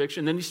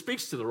crucifixion. Then he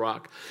speaks to the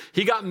rock.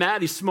 He got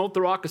mad. He smote the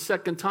rock a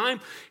second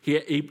time.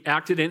 He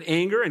acted in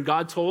anger, and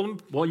God told him,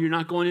 well, you're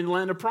not going in the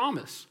land of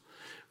promise.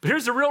 But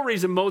here's the real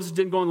reason Moses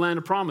didn't go in the land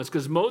of promise,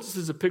 because Moses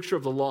is a picture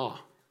of the law,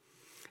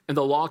 and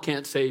the law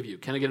can't save you.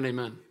 Can I get an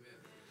amen?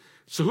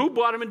 So who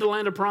brought him into the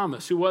land of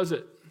promise? Who was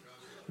it?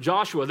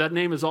 Joshua. That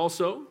name is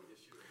also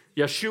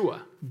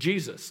Yeshua,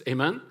 Jesus.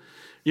 Amen?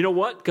 You know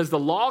what? Because the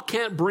law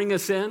can't bring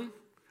us in.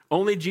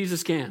 Only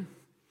Jesus can.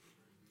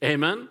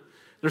 Amen?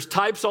 There's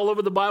types all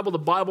over the Bible. The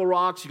Bible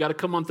rocks. You got to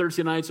come on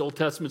Thursday nights. Old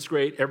Testament's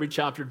great. Every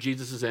chapter,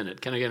 Jesus is in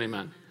it. Can I get an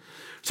amen?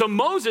 So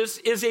Moses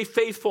is a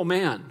faithful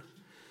man.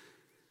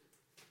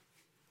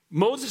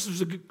 Moses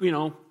was,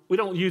 we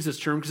don't use this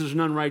term because there's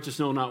none righteous,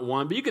 no, not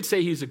one. But you could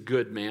say he's a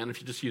good man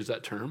if you just use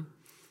that term.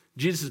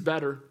 Jesus is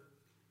better.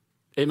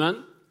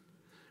 Amen?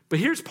 But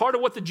here's part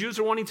of what the Jews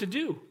are wanting to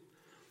do.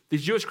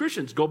 These Jewish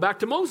Christians, go back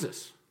to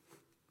Moses.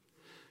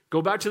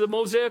 Go back to the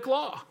Mosaic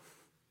law.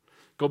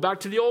 Go back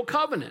to the old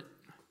covenant.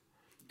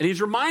 And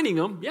he's reminding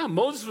them, yeah,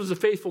 Moses was a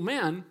faithful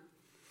man,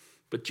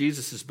 but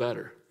Jesus is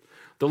better.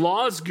 The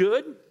law is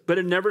good, but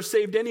it never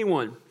saved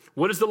anyone.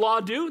 What does the law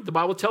do? The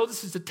Bible tells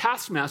us it's a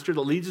taskmaster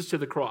that leads us to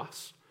the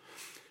cross.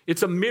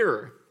 It's a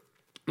mirror.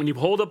 When you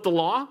hold up the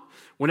law,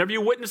 whenever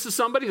you witness to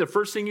somebody, the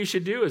first thing you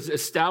should do is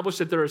establish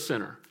that they're a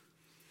sinner.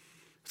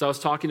 So I was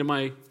talking to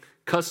my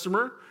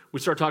customer. We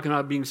started talking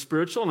about being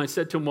spiritual, and I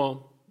said to him,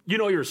 well, you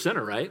know you're a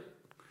sinner, right?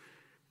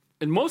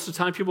 And most of the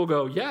time people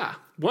go, yeah.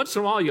 Once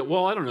in a while you go,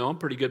 well, I don't know, I'm a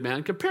pretty good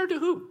man. Compared to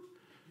who?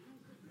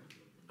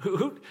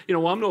 Who? You know,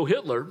 well, I'm no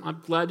Hitler.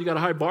 I'm glad you got a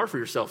high bar for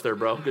yourself there,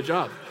 bro. Good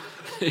job.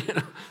 You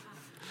know?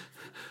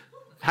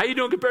 How you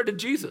doing compared to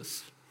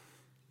Jesus?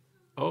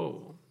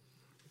 Oh,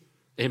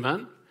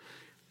 amen.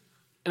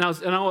 And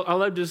I'll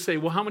let just say,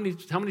 well, how many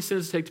sins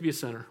does it take to be a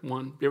sinner?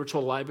 One. You ever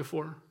told a lie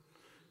before?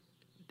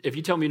 If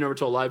you tell me you never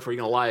told a lie before,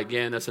 you're going to lie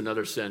again. That's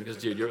another sin because,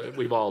 dude,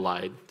 we've all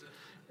lied.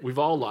 We've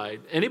all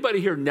lied. Anybody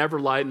here never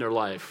lied in their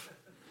life?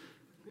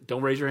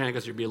 Don't raise your hand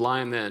because you'll be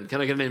lying then.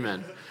 Can I get an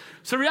amen?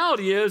 So the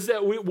reality is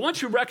that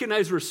once you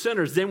recognize we're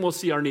sinners, then we'll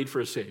see our need for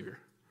a Savior.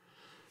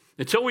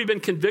 Until we've been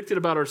convicted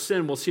about our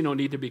sin, we'll see no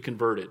need to be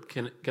converted.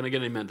 Can I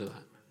get an amen to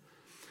that?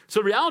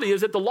 So the reality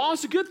is that the law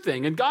is a good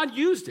thing, and God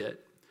used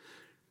it.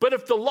 But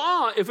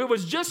if it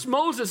was just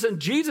Moses and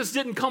Jesus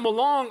didn't come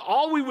along,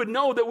 all we would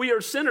know that we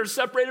are sinners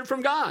separated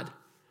from God.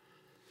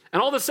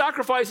 And all the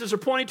sacrifices are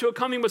pointing to a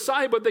coming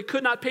Messiah, but they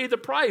could not pay the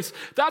price.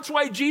 That's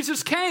why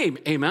Jesus came.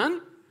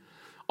 Amen?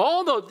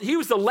 He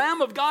was the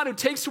Lamb of God who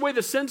takes away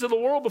the sins of the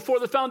world before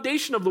the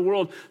foundation of the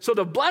world. So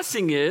the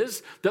blessing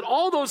is that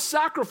all those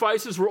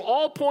sacrifices were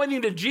all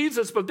pointing to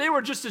Jesus, but they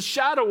were just a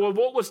shadow of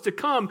what was to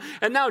come.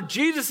 And now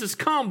Jesus has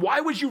come.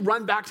 Why would you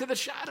run back to the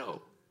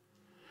shadow?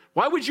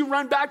 Why would you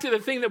run back to the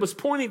thing that was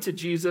pointing to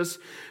Jesus?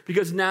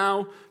 Because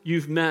now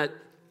you've met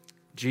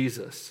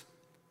Jesus.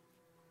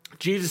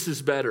 Jesus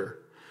is better.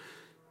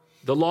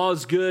 The law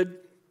is good,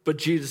 but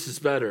Jesus is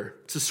better.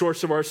 It's the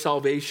source of our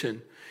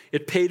salvation. He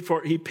paid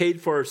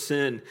for our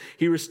sin.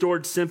 He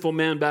restored sinful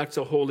man back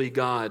to holy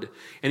God.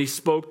 And he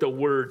spoke the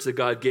words that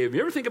God gave him.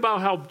 You ever think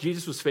about how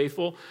Jesus was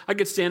faithful? I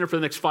could stand here for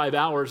the next 5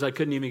 hours. I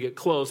couldn't even get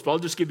close, but I'll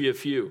just give you a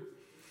few.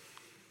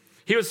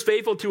 He was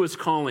faithful to his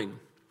calling.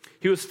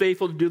 He was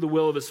faithful to do the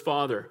will of his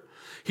Father.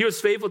 He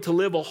was faithful to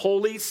live a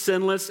holy,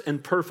 sinless,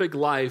 and perfect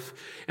life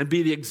and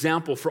be the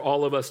example for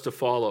all of us to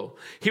follow.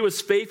 He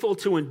was faithful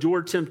to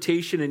endure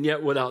temptation and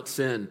yet without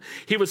sin.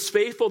 He was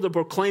faithful to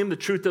proclaim the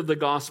truth of the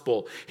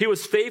gospel. He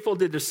was faithful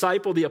to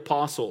disciple the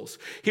apostles.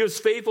 He was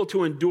faithful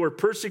to endure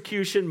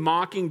persecution,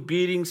 mocking,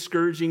 beatings,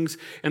 scourgings,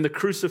 and the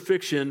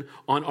crucifixion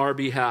on our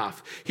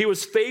behalf. He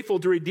was faithful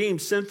to redeem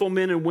sinful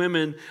men and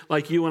women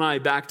like you and I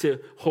back to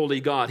holy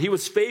God. He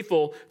was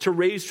faithful to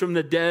raise from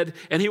the dead,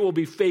 and he will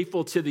be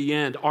faithful to the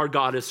end. Our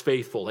God is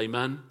faithful,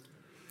 amen?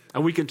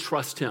 And we can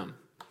trust him.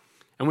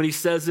 And when he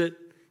says it,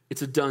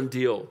 it's a done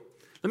deal.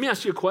 Let me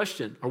ask you a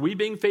question. Are we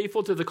being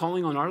faithful to the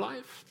calling on our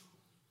life?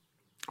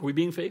 Are we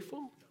being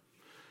faithful?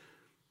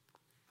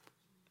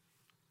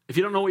 If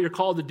you don't know what you're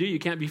called to do, you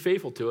can't be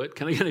faithful to it.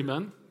 Can I get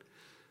amen?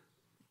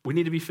 We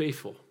need to be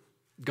faithful.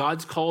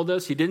 God's called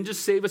us. He didn't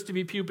just save us to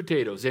be pew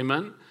potatoes,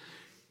 amen?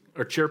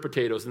 Or chair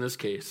potatoes in this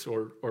case,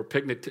 or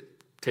picnic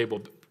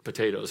table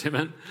potatoes,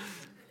 amen?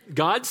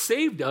 God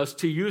saved us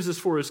to use us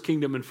for his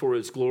kingdom and for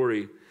his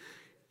glory.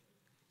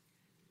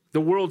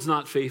 The world's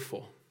not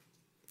faithful.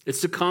 It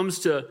succumbs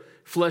to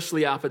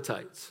fleshly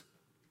appetites.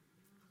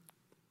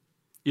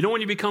 You know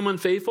when you become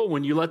unfaithful?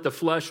 When you let the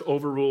flesh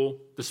overrule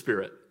the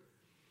spirit.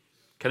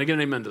 Can I get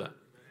an amen to that?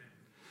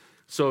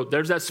 So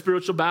there's that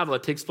spiritual battle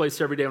that takes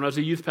place every day. When I was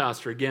a youth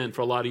pastor, again,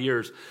 for a lot of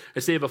years, I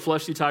say if a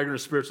fleshly tiger and a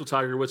spiritual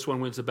tiger, which one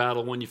wins the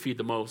battle? One you feed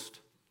the most.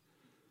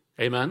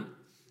 Amen?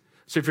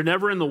 So if you're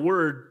never in the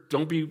Word,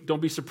 don't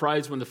be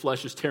surprised when the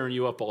flesh is tearing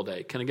you up all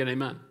day. Can I get an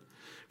amen?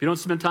 If you don't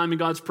spend time in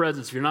God's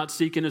presence, if you're not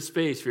seeking his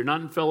face, if you're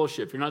not in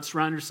fellowship, if you're not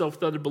surrounding yourself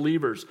with other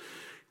believers,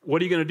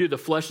 what are you going to do? The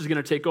flesh is going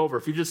to take over.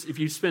 If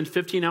you spend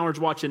 15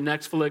 hours watching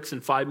Netflix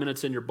and 5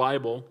 minutes in your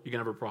Bible, you're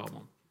going to have a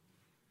problem.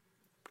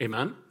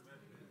 Amen?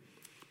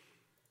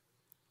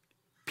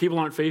 People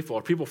aren't faithful.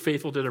 Are people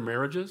faithful to their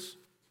marriages?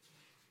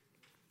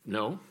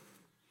 No.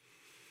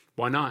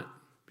 Why not?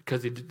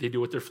 Because they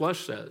do what their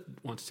flesh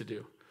wants to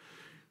do.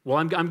 Well,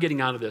 I'm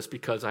getting out of this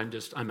because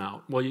I'm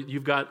out. Well,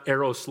 you've got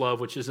eros love,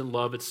 which isn't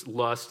love, it's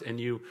lust, and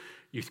you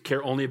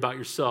care only about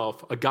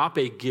yourself.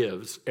 Agape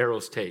gives,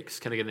 eros takes.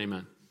 Can I get an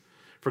amen?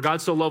 For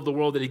God so loved the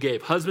world that he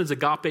gave. Husbands,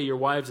 agape your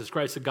wives as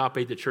Christ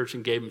agape the church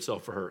and gave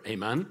himself for her.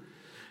 Amen?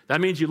 That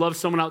means you love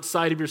someone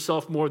outside of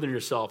yourself more than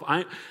yourself.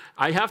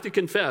 I have to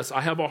confess,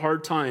 I have a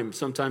hard time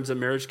sometimes in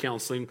marriage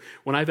counseling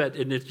when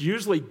and it's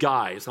usually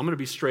guys. I'm going to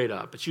be straight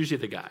up. It's usually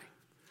the guy.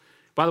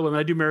 By the way, when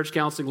I do marriage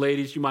counseling,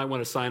 ladies, you might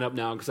want to sign up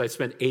now because I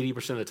spend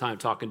 80% of the time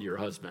talking to your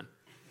husband.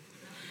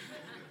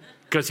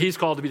 Because he's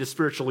called to be the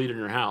spiritual leader in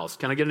your house.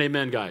 Can I get an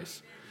amen,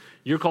 guys?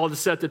 You're called to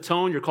set the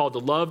tone. You're called to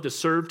love, to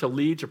serve, to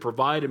lead, to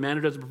provide. A man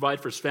who doesn't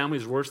provide for his family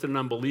is worse than an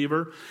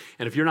unbeliever.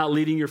 And if you're not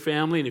leading your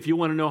family, and if you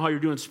want to know how you're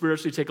doing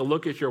spiritually, take a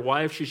look at your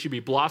wife. She should be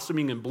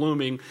blossoming and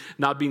blooming,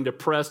 not being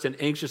depressed and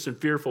anxious and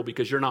fearful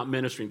because you're not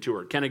ministering to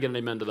her. Can I get an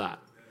amen to that?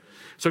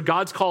 So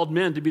God's called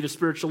men to be the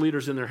spiritual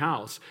leaders in their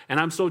house. And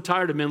I'm so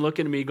tired of men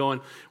looking at me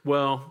going,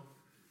 well,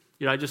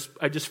 I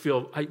just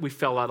feel we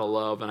fell out of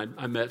love and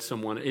I met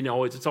someone. And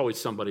it's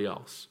always somebody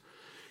else.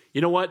 You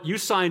know what? You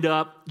signed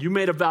up. You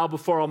made a vow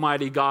before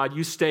Almighty God.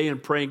 You stay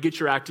and pray and get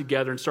your act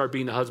together and start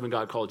being the husband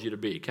God called you to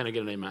be. Can I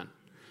get an amen?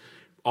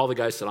 All the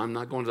guys said, I'm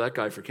not going to that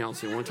guy for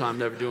counseling. One time,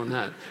 never doing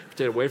that.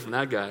 Stay away from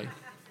that guy.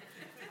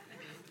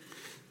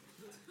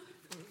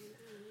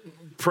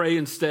 Pray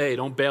and stay.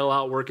 Don't bail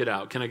out, work it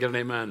out. Can I get an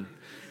amen?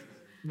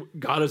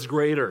 God is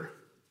greater.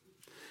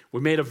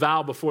 We made a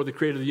vow before the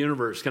creator of the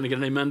universe. Can I get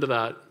an amen to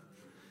that?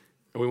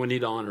 And we need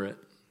to honor it.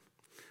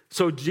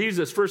 So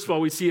Jesus, first of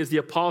all, we see as the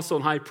apostle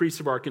and high priest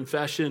of our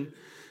confession.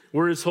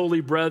 We're his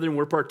holy brethren.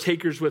 We're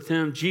partakers with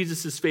him.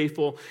 Jesus is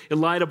faithful.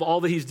 In light of all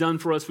that he's done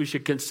for us, we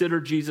should consider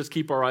Jesus,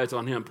 keep our eyes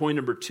on him. Point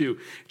number 2,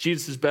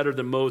 Jesus is better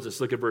than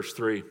Moses. Look at verse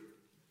 3.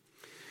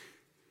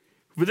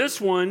 For this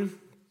one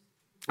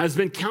has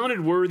been counted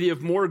worthy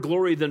of more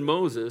glory than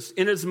Moses,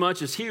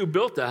 inasmuch as he who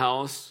built the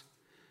house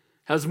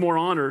has more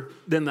honor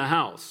than the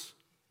house.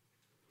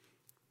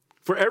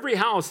 For every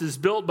house is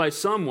built by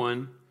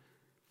someone,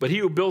 but he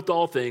who built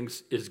all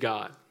things is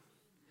God.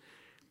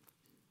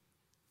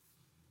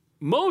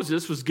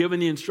 Moses was given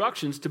the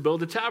instructions to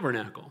build a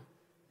tabernacle.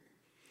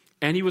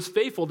 And he was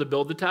faithful to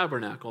build the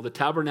tabernacle. The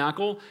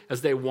tabernacle,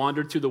 as they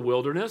wandered through the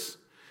wilderness,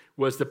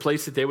 was the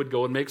place that they would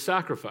go and make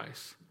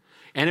sacrifice.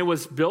 And it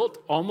was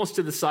built almost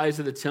to the size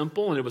of the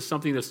temple, and it was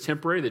something that's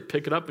temporary. They'd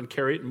pick it up and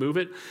carry it and move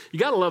it. You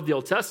got to love the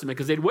Old Testament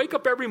because they'd wake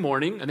up every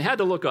morning, and they had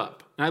to look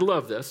up. And I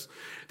love this.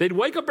 They'd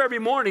wake up every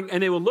morning,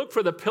 and they would look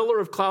for the pillar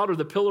of cloud or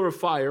the pillar of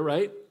fire,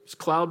 right? It's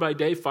cloud by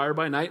day, fire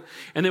by night.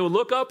 And they would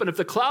look up, and if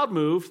the cloud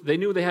moved, they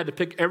knew they had to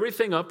pick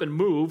everything up and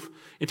move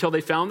until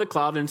they found the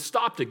cloud and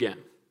stopped again.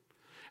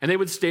 And they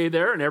would stay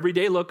there, and every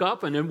day look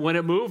up, and then when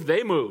it moved,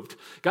 they moved.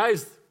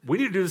 Guys, we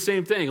need to do the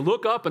same thing.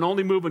 Look up and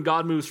only move when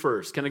God moves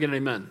first. Can I get an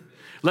amen?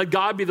 Let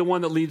God be the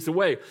one that leads the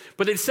way.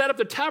 But they set up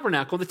the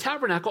tabernacle. The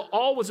tabernacle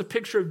all was a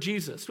picture of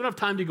Jesus. We don't have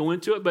time to go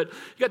into it, but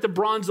you got the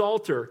bronze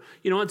altar.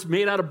 It's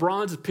made out of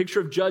bronze, a picture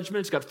of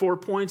judgment. It's got 4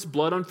 points,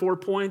 blood on 4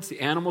 points,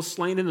 the animal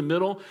slain in the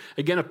middle.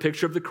 Again, a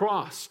picture of the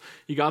cross.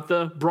 You got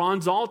the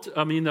bronze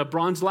the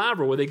bronze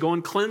laver where they go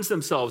and cleanse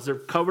themselves. They're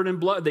covered in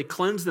blood. They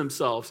cleanse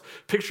themselves.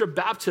 Picture of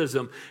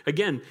baptism.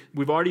 Again,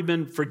 we've already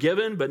been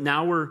forgiven, but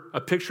now we're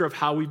a picture of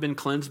how we've been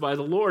cleansed by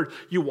the Lord.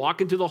 You walk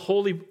into the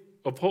holy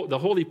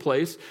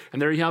place,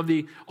 and there you have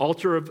the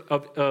altar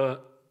of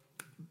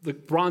the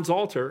bronze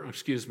altar,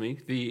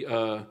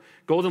 the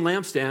golden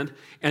lampstand,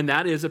 and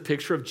that is a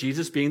picture of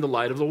Jesus being the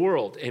light of the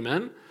world.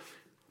 Amen?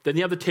 Then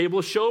you have the table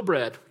of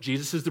showbread.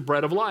 Jesus is the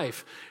bread of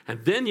life.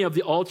 And then you have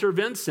the altar of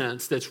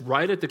incense that's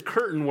right at the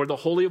curtain where the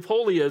Holy of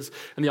Holies is,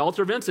 and the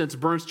altar of incense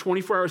burns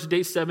 24 hours a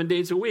day, 7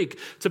 days a week.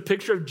 It's a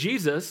picture of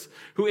Jesus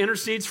who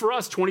intercedes for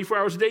us 24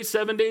 hours a day,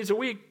 7 days a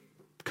week,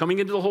 coming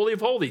into the Holy of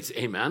Holies.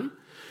 Amen?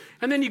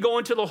 And then you go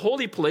into the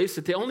holy place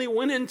that they only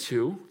went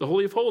into, the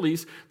Holy of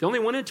Holies, they only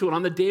went into it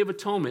on the Day of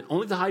Atonement.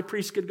 Only the high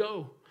priest could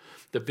go.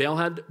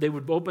 They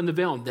would open the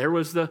veil, and there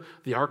was the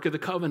Ark of the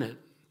Covenant.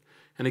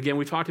 And again,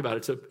 we talked about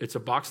it. It's a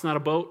box, not a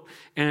boat.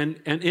 And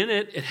in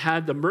it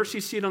had the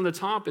mercy seat on the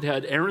top. It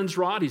had Aaron's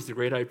rod. He's the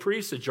great high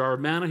priest. A jar of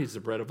manna. He's the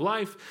bread of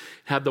life.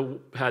 Had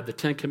the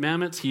 10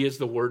 Commandments. He is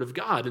the word of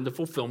God and the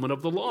fulfillment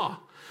of the law.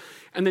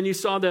 And then you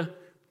saw the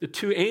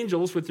 2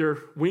 angels with their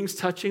wings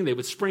touching. They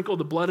would sprinkle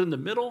the blood in the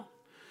middle.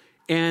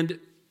 And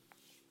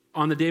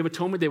on the Day of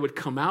Atonement, they would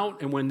come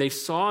out, and when they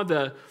saw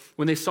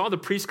the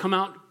priest come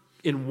out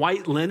in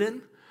white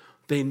linen,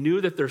 they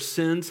knew that their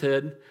sins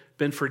had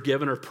been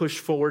forgiven or pushed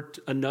forward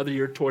another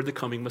year toward the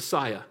coming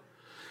Messiah.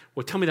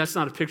 Well, tell me that's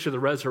not a picture of the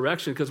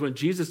resurrection, because when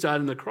Jesus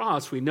died on the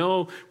cross, we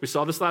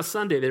saw this last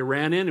Sunday, they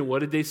ran in, and what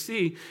did they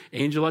see?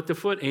 Angel at the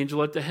foot,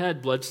 angel at the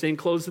head, bloodstained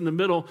clothes in the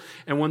middle.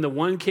 And when the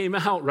one came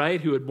out,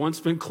 right, who had once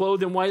been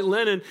clothed in white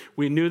linen,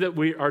 we knew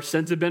that our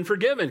sins had been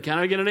forgiven. Can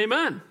I get an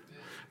amen?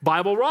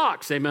 Bible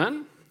rocks,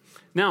 amen?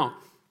 Now,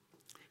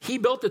 he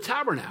built the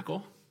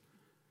tabernacle,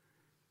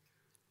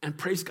 and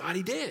praise God,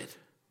 he did.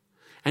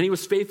 And he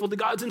was faithful to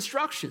God's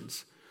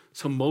instructions.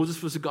 So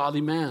Moses was a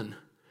godly man.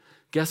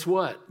 Guess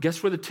what?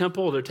 Guess where the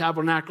temple, the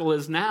tabernacle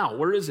is now?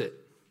 Where is it?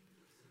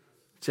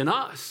 It's in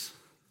us.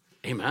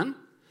 Amen?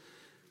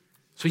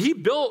 So he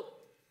built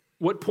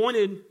what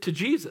pointed to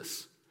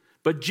Jesus.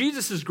 But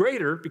Jesus is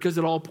greater because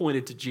it all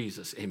pointed to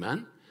Jesus.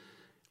 Amen?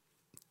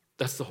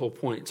 That's the whole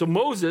point. So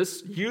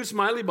Moses, used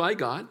mightily by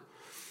God,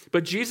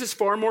 but Jesus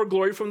far more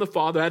glory from the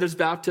Father at his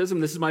baptism.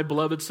 This is my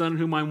beloved Son, in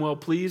whom I'm well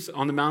pleased.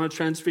 On the Mount of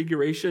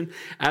Transfiguration,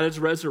 at his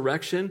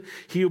resurrection,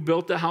 he who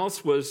built the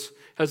house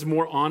has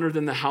more honor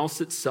than the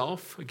house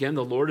itself. Again,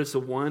 the Lord is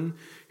the one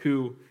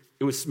who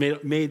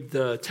made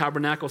the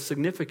tabernacle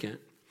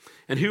significant.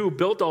 and he who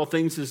built all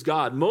things is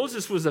God.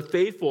 Moses was a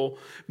faithful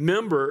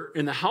member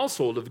in the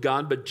household of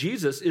God, but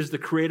Jesus is the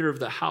creator of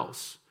the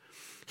house.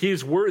 He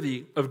is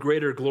worthy of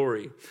greater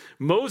glory.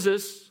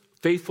 Moses,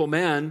 faithful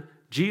man,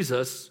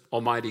 Jesus,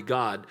 Almighty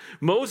God.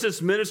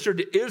 Moses ministered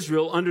to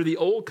Israel under the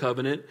old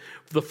covenant,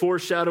 the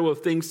foreshadow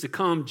of things to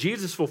come.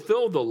 Jesus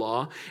fulfilled the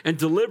law and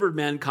delivered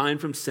mankind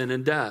from sin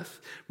and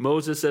death.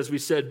 Moses, as we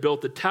said,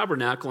 built the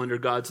tabernacle under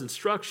God's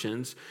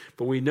instructions,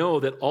 but we know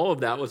that all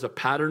of that was a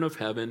pattern of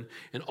heaven,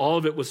 and all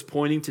of it was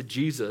pointing to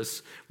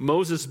Jesus.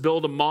 Moses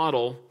built a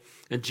model,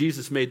 and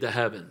Jesus made the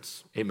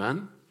heavens.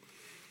 Amen?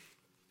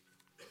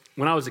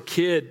 When I was a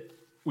kid,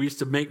 we used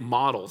to make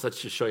models. That's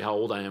just show you how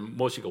old I am.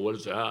 Most of you go, what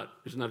is that?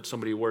 Isn't that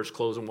somebody who wears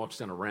clothes and walks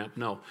down a ramp?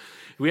 No.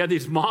 We had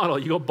these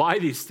models. You go buy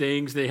these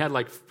things. They had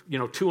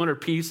 200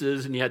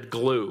 pieces, and you had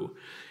glue.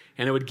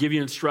 And it would give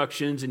you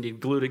instructions, and you'd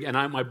glue it.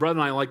 And my brother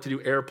and I liked to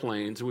do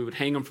airplanes, and we would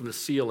hang them from the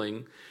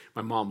ceiling.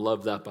 My mom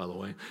loved that, by the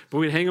way. But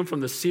we'd hang them from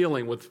the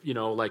ceiling with,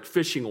 like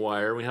fishing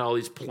wire. We had all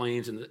these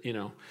planes, and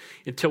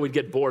until we'd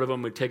get bored of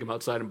them, we'd take them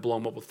outside and blow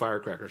them up with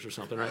firecrackers or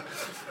something, right?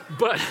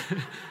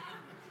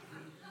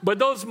 But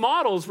those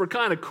models were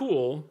kind of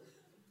cool,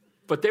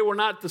 but they were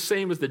not the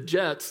same as the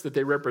jets that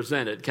they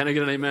represented. Can I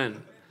get an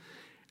amen?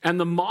 And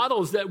the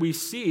models that we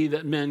see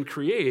that men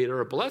create are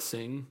a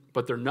blessing,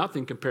 but they're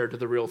nothing compared to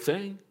the real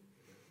thing.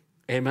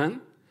 Amen?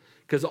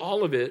 Because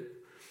all of it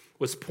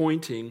was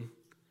pointing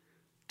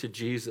to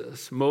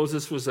Jesus.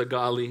 Moses was a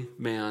godly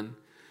man,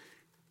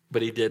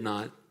 but he did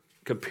not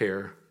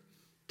compare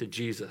to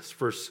Jesus.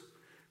 Verse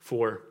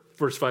 5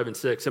 and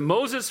 6. And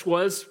Moses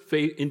was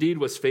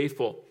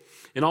faithful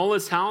in all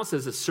his house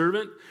as a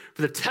servant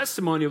for the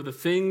testimony of the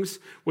things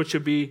which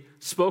should be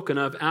spoken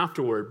of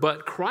afterward.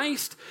 But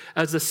Christ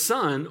as a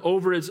son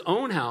over his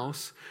own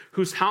house,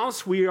 whose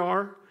house we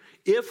are,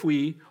 if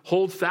we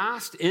hold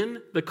fast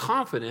in the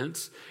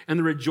confidence and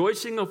the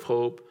rejoicing of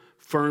hope,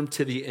 firm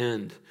to the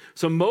end.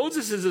 So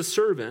Moses is a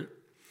servant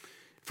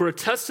for a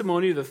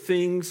testimony of the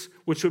things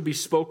which would be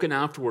spoken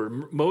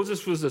afterward.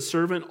 Moses was a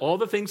servant. All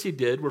the things he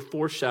did were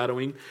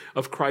foreshadowing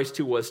of Christ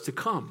who was to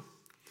come.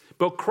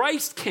 But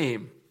Christ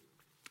came.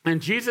 And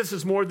Jesus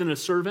is more than a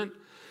servant.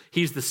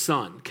 He's the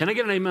son. Can I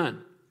get an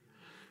amen?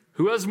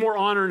 Who has more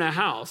honor in a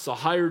house, a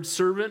hired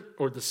servant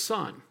or the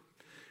son?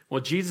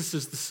 Well, Jesus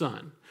is the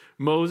son.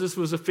 Moses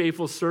was a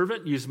faithful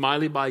servant, used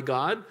mightily by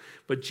God,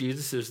 but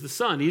Jesus is the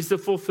son. He's the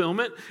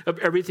fulfillment of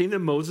everything that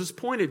Moses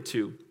pointed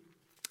to.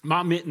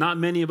 Not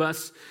many of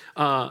us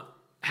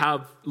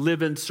have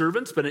live-in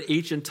servants, but in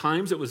ancient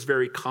times it was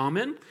very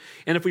common.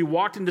 And if we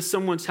walked into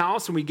someone's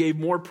house and we gave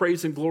more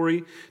praise and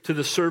glory to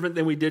the servant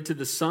than we did to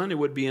the son, it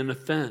would be an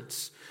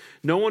offense.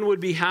 No one would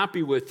be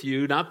happy with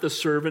you, not the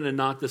servant and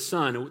not the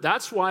son.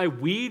 That's why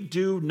we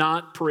do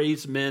not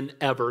praise men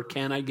ever.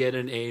 Can I get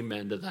an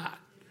amen to that?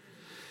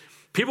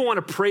 People want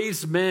to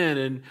praise men,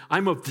 and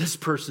I'm of this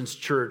person's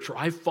church, or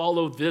I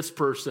follow this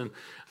person.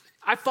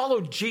 I follow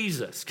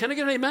Jesus. Can I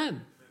get an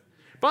amen?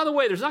 By the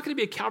way, there's not going to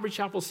be a Calvary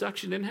Chapel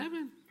section in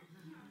heaven.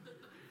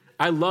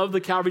 I love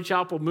the Calvary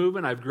Chapel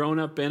movement. I've grown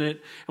up in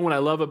it. And what I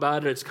love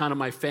about it, it's kind of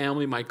my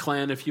family, my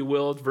clan, if you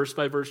will. Verse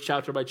by verse,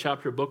 chapter by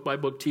chapter, book by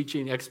book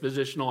teaching,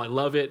 expositional. I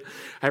love it.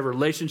 I have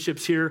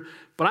relationships here.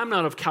 But I'm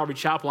not of Calvary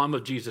Chapel. I'm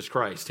of Jesus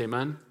Christ.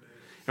 Amen?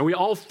 And we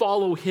all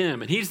follow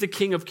him. And he's the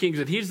King of Kings.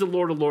 And he's the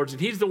Lord of Lords. And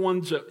he's the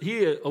one,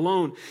 he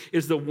alone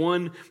is the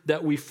one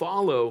that we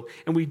follow.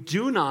 And we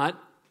do not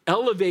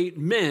elevate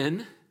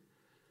men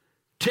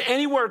to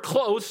anywhere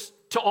close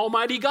to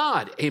Almighty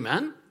God.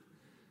 Amen?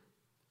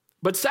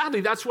 But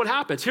sadly, that's what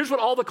happens. Here's what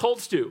all the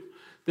cults do.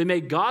 They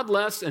make God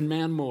less and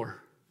man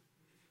more.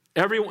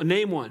 Everyone,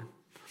 name one.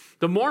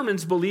 The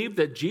Mormons believe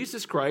that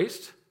Jesus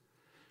Christ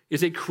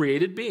is a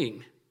created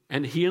being,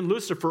 and he and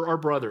Lucifer are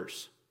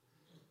brothers.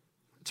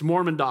 It's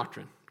Mormon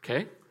doctrine,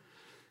 okay?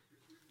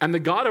 And the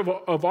God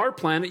of our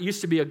planet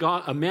used to be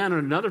a man on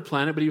another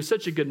planet, but he was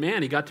such a good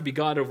man, he got to be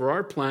God over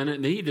our planet,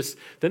 and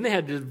then they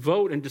had to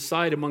vote and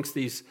decide amongst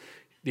these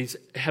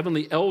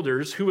heavenly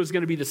elders who was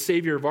going to be the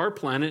savior of our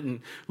planet. And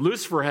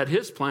Lucifer had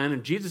his plan,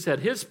 and Jesus had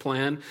his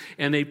plan,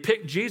 and they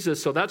picked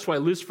Jesus, so that's why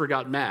Lucifer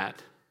got mad.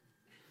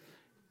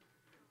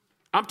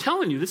 I'm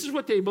telling you, this is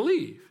what they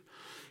believe.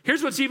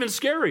 Here's what's even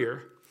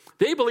scarier.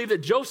 They believe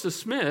that Joseph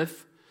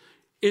Smith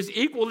is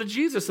equal to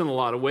Jesus in a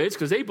lot of ways,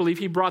 because they believe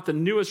he brought the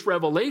newest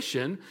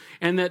revelation,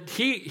 and that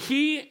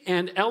he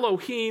and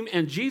Elohim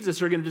and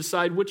Jesus are going to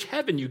decide which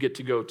heaven you get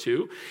to go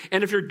to.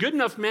 And if you're a good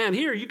enough man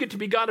here, you get to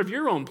be God of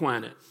your own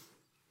planet.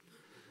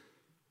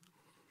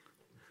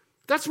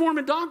 That's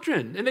Mormon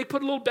doctrine. And they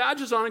put little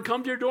badges on and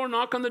come to your door,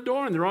 knock on the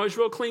door, and they're always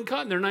real clean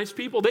cut, and they're nice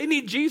people. They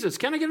need Jesus.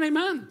 Can I get an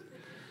amen?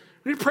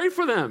 We need to pray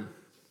for them.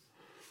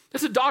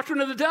 That's a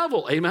doctrine of the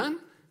devil. Amen?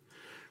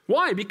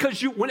 Why?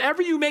 Because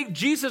whenever you make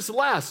Jesus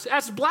less,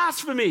 that's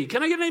blasphemy.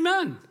 Can I get an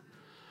amen?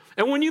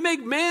 And when you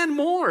make man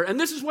more, and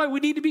this is why we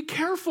need to be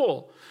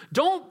careful.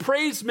 Don't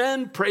praise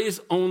men,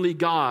 praise only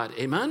God.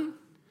 Amen?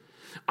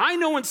 I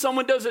know when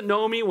someone doesn't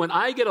know me, when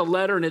I get a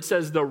letter and it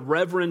says the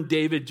Reverend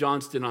David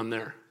Johnston on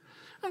there.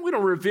 We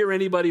don't revere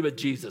anybody but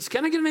Jesus.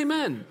 Can I get an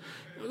amen?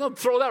 They'll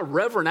throw that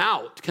reverend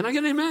out. Can I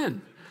get an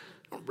amen?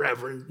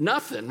 Reverend,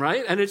 nothing,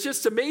 right? And it's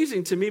just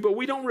amazing to me, but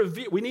we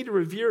need to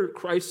revere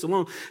Christ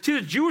alone. See,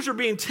 the Jews are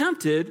being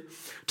tempted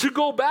to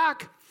go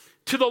back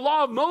to the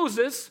law of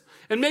Moses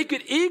and make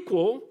it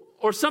equal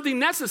or something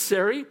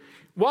necessary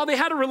while they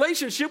had a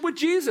relationship with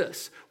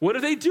Jesus. What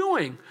are they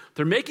doing?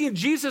 They're making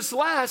Jesus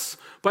less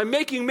by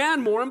making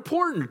man more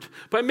important,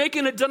 by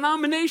making a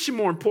denomination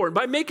more important,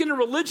 by making a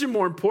religion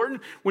more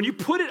important. When you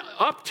put it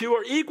up to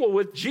or equal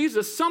with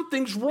Jesus,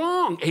 something's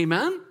wrong.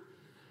 Amen?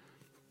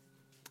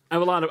 I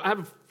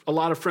have a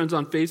lot of friends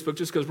on Facebook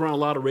just because we're on a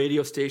lot of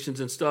radio stations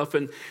and stuff.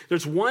 And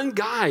there's one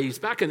guy, he's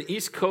back on the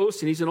East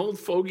Coast, and he's an old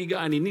fogey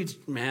guy, and he needs,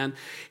 man.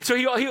 So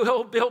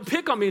he'll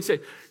pick on me and say,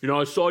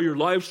 I saw your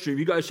live stream.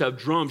 You guys have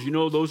drums.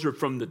 Those are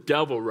from the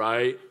devil,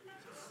 right?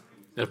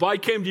 And if I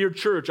came to your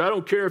church, I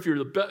don't care if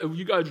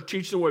you guys are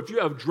teaching the word. If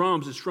you have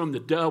drums, it's from the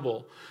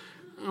devil.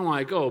 I'm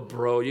like, oh,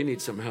 bro, you need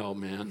some help,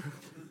 man.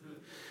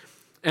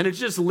 And it's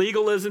just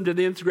legalism to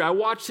the nth degree. I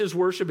watched his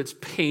worship. It's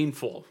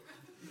painful.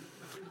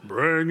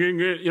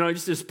 Bringing it,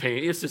 it's just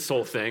pain. It's this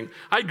whole thing.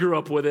 I grew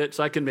up with it,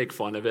 so I can make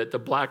fun of it. The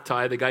black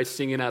tie, the guy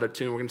singing out of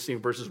tune. We're going to sing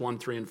verses 1,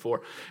 3, and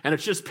 4. And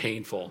it's just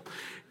painful.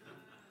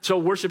 So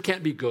worship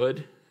can't be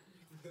good.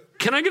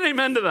 Can I get an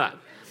amen to that?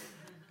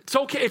 It's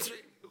okay.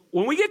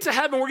 When we get to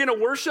heaven, we're going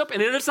to worship,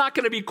 and it's not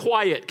going to be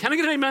quiet. Can I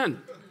get an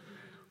amen?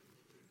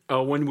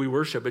 When we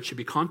worship, it should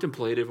be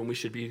contemplative, and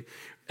and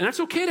it's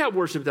okay to have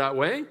worship that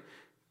way.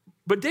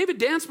 But David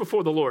danced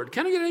before the Lord.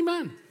 Can I get an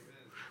amen?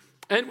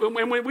 And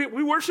when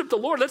we worship the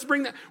Lord, let's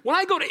bring that. When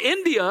I go to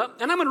India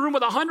and I'm in a room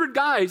with 100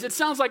 guys, it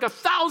sounds like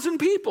 1,000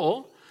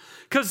 people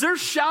because they're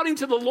shouting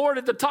to the Lord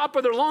at the top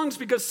of their lungs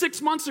because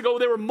 6 months ago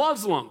they were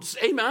Muslims.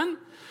 Amen?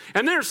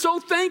 And they're so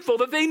thankful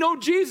that they know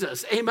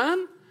Jesus.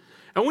 Amen?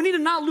 And we need to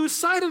not lose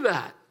sight of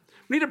that.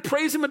 We need to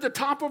praise him at the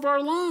top of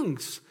our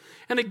lungs.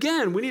 And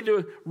again, we need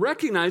to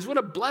recognize what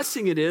a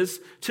blessing it is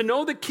to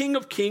know the King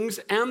of Kings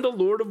and the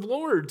Lord of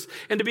Lords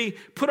and to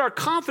put our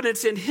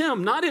confidence in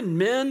him, not in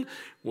men.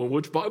 Well,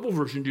 which Bible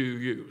version do you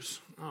use?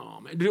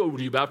 Oh, man. Do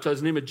you baptize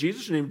in the name of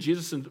Jesus? In the name of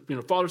Jesus and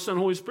Father, Son,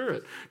 Holy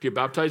Spirit. Do you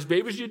baptize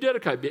babies? Do you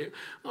dedicate babies?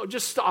 Oh,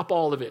 just stop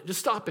all of it. Just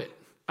stop it.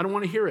 I don't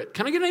want to hear it.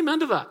 Can I get an amen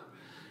to that?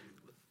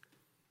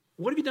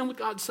 What have you done with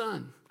God's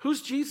Son?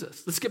 Who's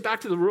Jesus? Let's get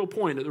back to the real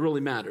point that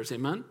really matters.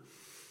 Amen?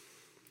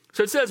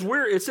 So it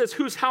says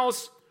whose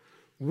house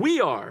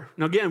we are.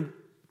 Now again,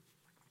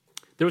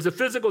 there was a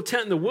physical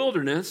tent in the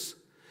wilderness,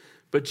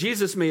 but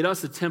Jesus made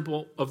us a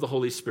temple of the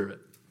Holy Spirit.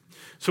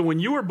 So when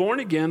you were born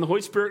again, the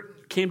Holy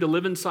Spirit came to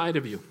live inside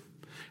of you.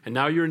 And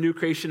now you're a new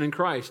creation in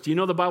Christ. Do you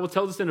know the Bible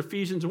tells us in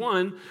Ephesians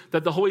 1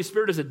 that the Holy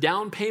Spirit is a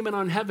down payment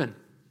on heaven?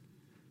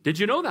 Did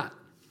you know that?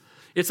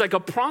 It's like a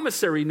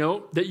promissory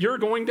note that you're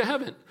going to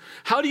heaven.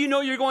 How do you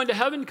know you're going to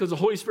heaven? Because the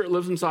Holy Spirit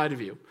lives inside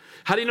of you.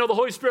 How do you know the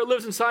Holy Spirit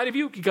lives inside of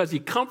you? Because he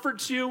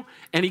comforts you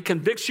and he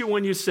convicts you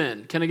when you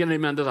sin. Can I get an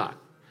amen to that?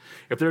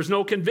 If there's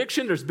no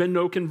conviction, there's been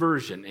no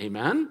conversion.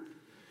 Amen?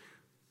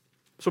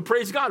 So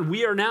praise God.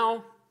 We are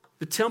now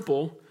the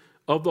temple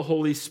of the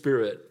Holy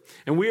Spirit.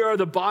 And we are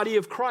the body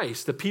of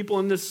Christ. The people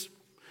in this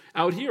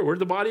out here, we're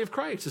the body of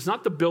Christ. It's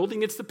not the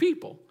building, it's the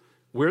people.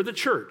 We're the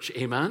church.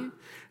 Amen?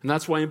 And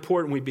that's why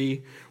important we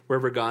be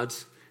wherever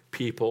God's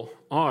people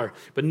are.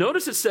 But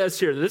notice it says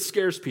here, this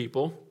scares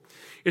people.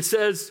 It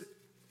says,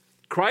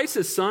 Christ,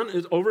 his son,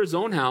 is over his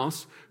own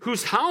house,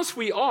 whose house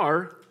we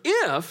are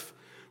if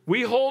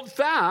we hold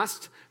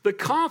fast the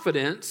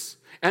confidence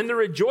and the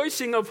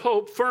rejoicing of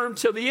hope firm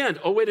till the end.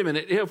 Oh, wait a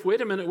minute.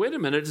 Wait a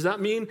minute. Does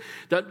that mean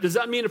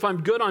if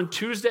I'm good on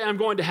Tuesday, I'm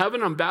going to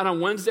heaven? I'm bad on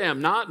Wednesday,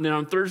 I'm not. And then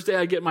on Thursday,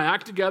 I get my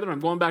act together,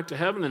 I'm going back to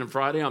heaven. And on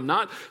Friday, I'm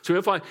not. So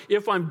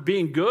if I'm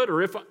being good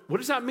what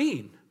does that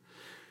mean?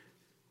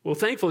 Well,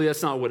 thankfully,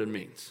 that's not what it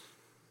means.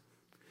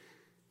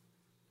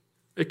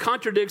 It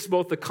contradicts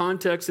both the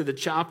context of the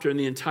chapter and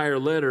the entire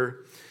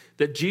letter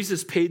that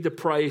Jesus paid the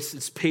price,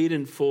 it's paid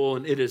in full,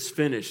 and it is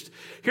finished.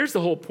 Here's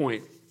the whole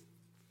point.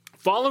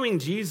 Following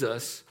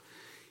Jesus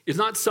is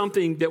not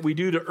something that we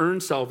do to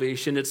earn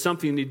salvation. It's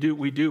something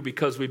we do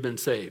because we've been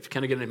saved.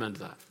 Can I get an amen to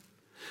that?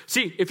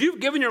 See, if you've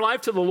given your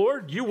life to the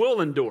Lord, you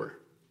will endure.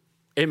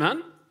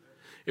 Amen?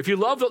 If you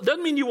love, it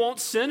doesn't mean you won't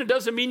sin. It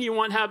doesn't mean you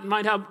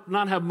might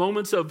not have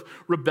moments of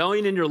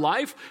rebellion in your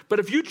life. But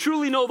if you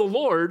truly know the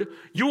Lord,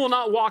 you will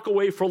not walk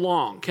away for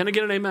long. Can I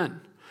get an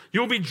amen? You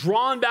will be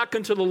drawn back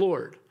into the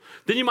Lord.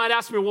 Then you might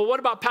ask me, well, what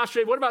about Pastor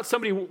Dave? What about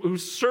somebody who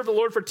served the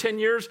Lord for 10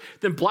 years,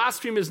 then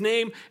blaspheme his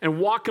name and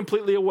walk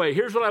completely away?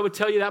 Here's what I would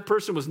tell you. That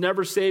person was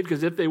never saved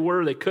because if they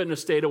were, they couldn't have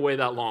stayed away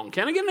that long.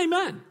 Can I get an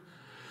amen?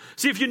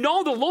 See, if you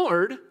know the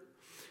Lord,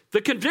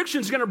 the conviction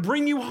is going to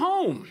bring you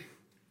home.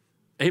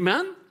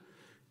 Amen?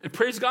 And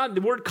praise God,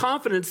 the word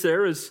confidence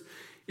there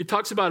it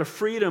talks about a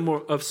freedom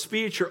of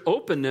speech or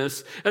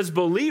openness. As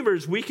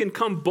believers, we can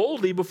come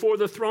boldly before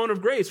the throne of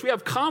grace. We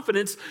have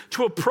confidence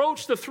to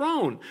approach the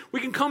throne.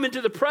 We can come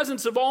into the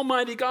presence of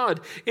Almighty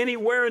God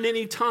anywhere and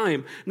any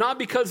time, not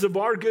because of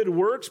our good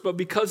works, but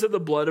because of the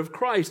blood of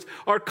Christ.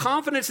 Our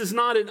confidence is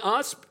not in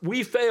us.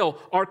 We fail.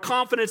 Our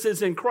confidence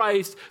is in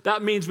Christ.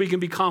 That means we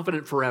can be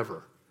confident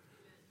forever.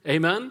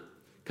 Amen?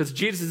 Because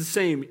Jesus is the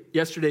same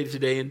yesterday,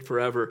 today, and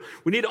forever.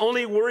 We need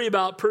only worry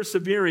about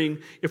persevering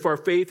if our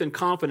faith and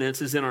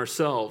confidence is in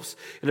ourselves.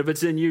 And if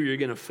it's in you, you're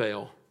going to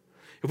fail.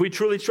 If we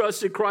truly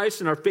trust in Christ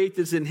and our faith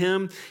is in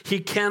him, he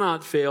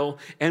cannot fail,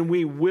 and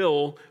we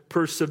will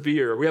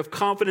persevere. We have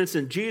confidence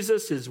in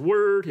Jesus, his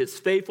word, his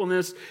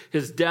faithfulness,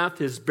 his death,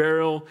 his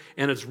burial,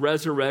 and his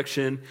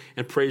resurrection,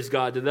 and praise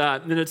God to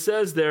that. And then it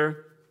says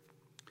there,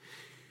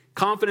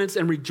 confidence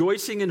and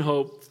rejoicing in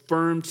hope,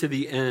 firm to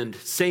the end.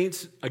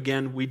 Saints,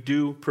 again, we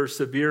do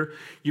persevere.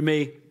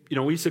 We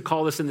used to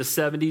call this in the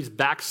 70s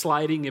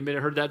backsliding. You may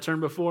have heard that term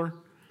before.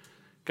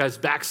 Guy's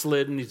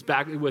backslidden. He's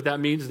back. What that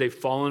means is they've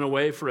fallen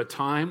away for a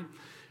time.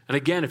 And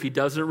again, if he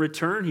doesn't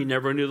return, he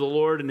never knew the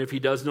Lord. And if he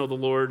does know the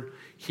Lord,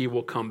 he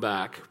will come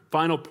back.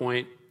 Final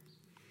point.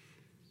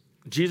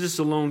 Jesus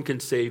alone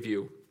can save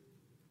you.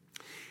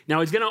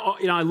 Now, he's going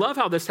to, I love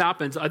how this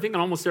happens. I think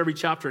in almost every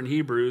chapter in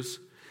Hebrews,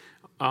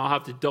 I'll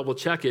have to double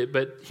check it,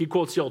 but he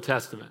quotes the Old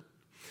Testament.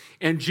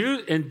 And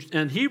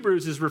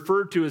Hebrews is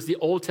referred to as the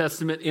Old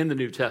Testament in the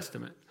New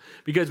Testament.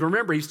 Because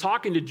remember, he's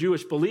talking to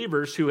Jewish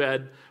believers who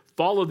had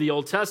followed the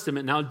Old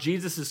Testament. Now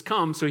Jesus has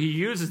come, so he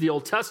uses the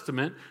Old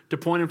Testament to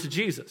point them to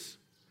Jesus.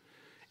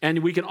 And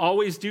we can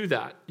always do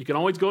that. You can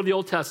always go to the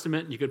Old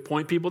Testament, and you can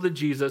point people to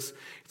Jesus.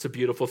 It's a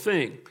beautiful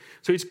thing.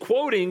 So he's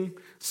quoting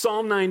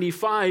Psalm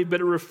 95, but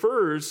it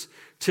refers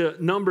to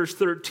Numbers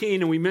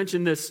 13, and we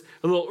mentioned this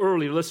a little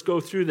earlier. Let's go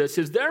through this. It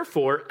says,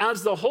 therefore,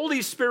 as the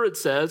Holy Spirit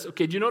says,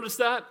 okay, do you notice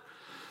that?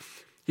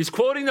 He's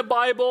quoting the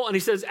Bible, and he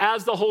says,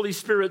 as the Holy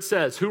Spirit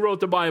says. Who wrote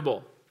the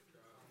Bible?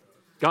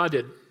 God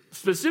did.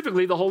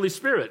 Specifically, the Holy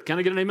Spirit. Can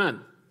I get an amen?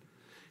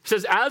 He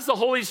says, as the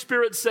Holy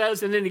Spirit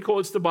says, and then he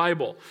quotes the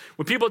Bible.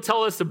 When people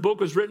tell us the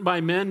book was written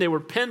by men, they were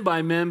penned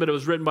by men, but it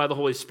was written by the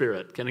Holy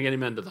Spirit. Can I get an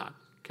amen to that?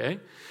 Okay?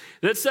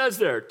 And it says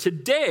there,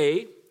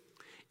 today,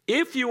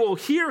 if you will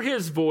hear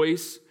his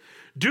voice,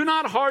 do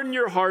not harden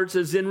your hearts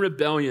as in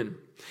rebellion.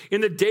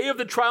 In the day of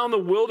the trial in the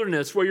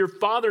wilderness, where your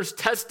fathers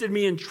tested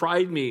me and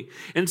tried me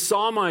and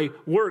saw my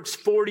works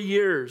 40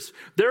 years.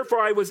 Therefore,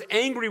 I was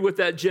angry with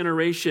that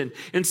generation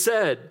and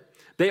said,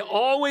 they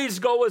always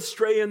go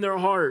astray in their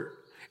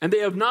heart, and they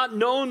have not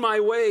known my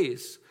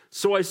ways.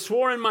 So I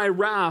swore in my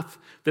wrath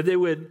that they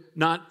would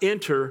not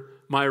enter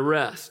my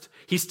rest.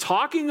 He's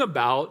talking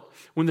about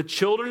when the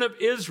children of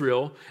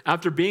Israel,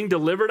 after being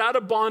delivered out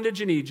of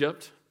bondage in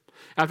Egypt,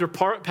 after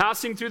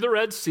passing through the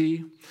Red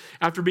Sea,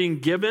 after being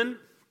given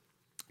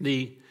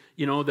the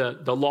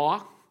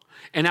law,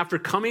 and after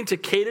coming to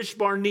Kadesh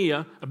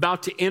Barnea,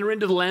 about to enter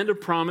into the land of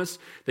promise,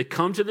 they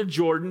come to the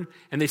Jordan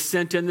and they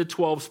sent in the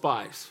 12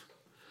 spies.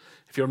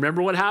 If you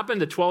remember what happened,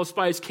 the 12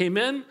 spies came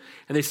in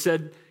and they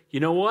said, you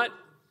know what?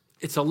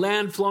 It's a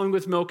land flowing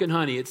with milk and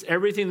honey. It's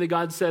everything that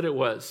God said it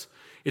was.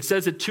 It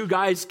says that two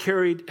guys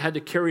had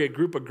to carry a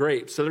group of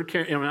grapes. So they're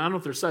carrying, I don't know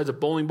if they're the size of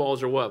bowling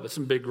balls or what, but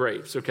some big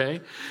grapes,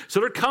 okay? So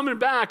they're coming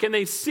back and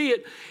they see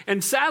it.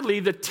 And sadly,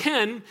 the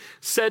 10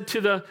 said to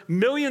the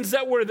millions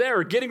that were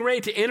there, getting ready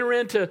to enter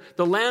into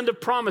the land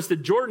of promise,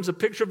 that Jordan's a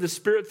picture of the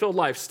Spirit-filled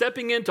life,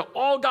 stepping into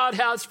all God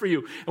has for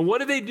you. And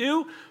what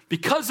do?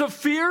 Because of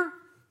fear,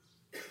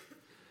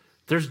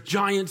 there's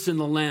giants in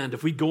the land.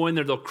 If we go in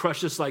there, they'll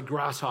crush us like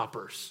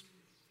grasshoppers.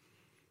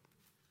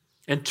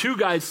 And two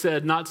guys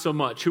said, not so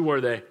much. Who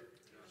were they?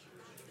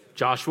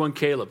 Joshua and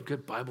Caleb.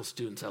 Good Bible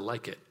students. I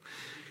like it.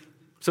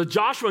 So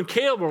Joshua and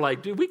Caleb were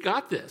like, dude, we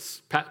got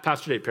this.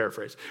 Pastor Dave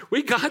paraphrase.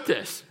 We got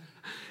this.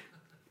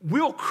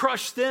 We'll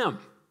crush them.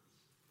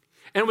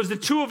 And it was the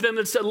two of them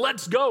that said,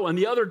 let's go. And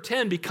the other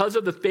 10, because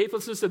of the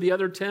faithlessness of the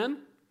other 10,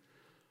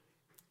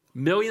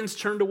 millions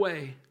turned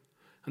away.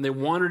 And they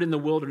wandered in the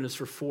wilderness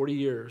for 40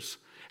 years.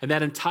 And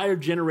that entire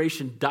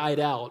generation died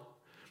out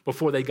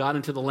before they got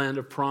into the land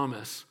of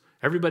promise.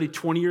 Everybody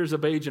 20 years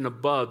of age and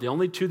above. The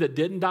only two that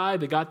didn't die,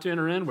 they got to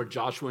enter in, were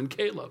Joshua and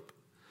Caleb,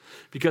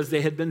 because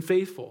they had been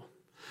faithful.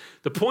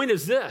 The point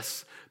is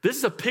this. This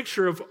is a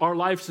picture of our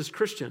lives as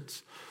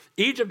Christians.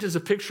 Egypt is a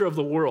picture of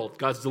the world.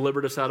 God's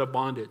delivered us out of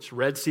bondage.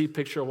 Red Sea,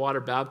 picture of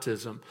water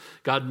baptism.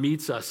 God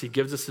meets us. He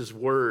gives us his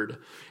word.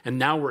 And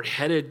now we're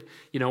headed,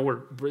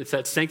 it's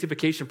that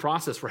sanctification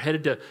process. We're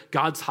headed to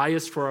God's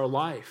highest for our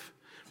life.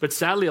 But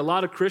sadly, a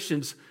lot of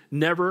Christians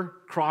never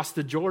cross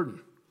the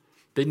Jordan.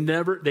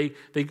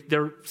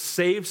 They're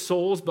saved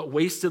souls, but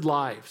wasted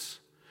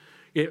lives.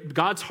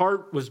 God's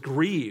heart was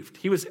grieved.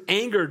 He was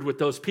angered with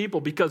those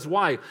people because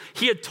why?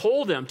 He had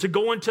told them to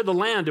go into the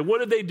land. And what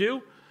did they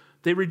do?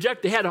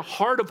 They had a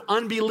heart of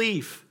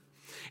unbelief.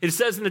 It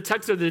says in the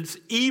text that it's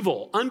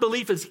evil.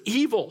 Unbelief is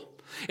evil.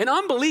 And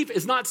unbelief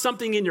is not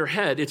something in your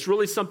head. It's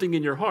really something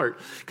in your heart.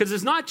 Because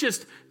it's not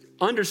just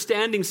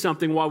understanding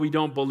something while we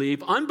don't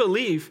believe.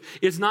 Unbelief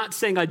is not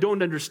saying I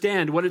don't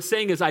understand. What it's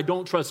saying is I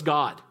don't trust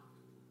God.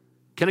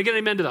 Can I get an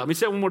amen to that? Let me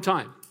say it one more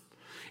time.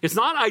 It's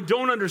not I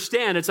don't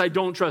understand. It's I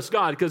don't trust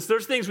God. Because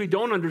there's things we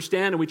don't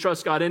understand and we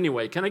trust God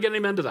anyway. Can I get an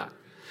amen to that?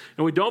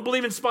 And we don't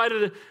believe in spite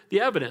of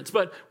the evidence.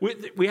 But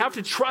we have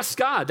to trust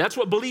God. That's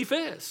what belief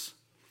is.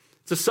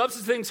 It's the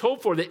substance of things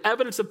hoped for, the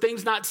evidence of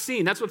things not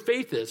seen. That's what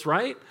faith is,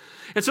 right?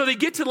 And so they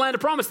get to the land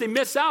of promise. They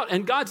miss out,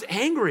 and God's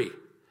angry.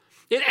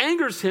 It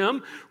angers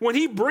him when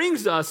he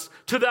brings us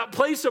to that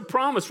place of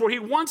promise where he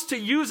wants to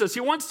use us. He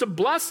wants to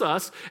bless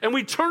us, and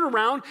we turn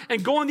around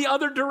and go in the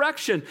other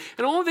direction.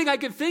 And the only thing I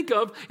can think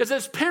of is,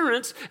 as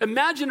parents,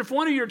 imagine if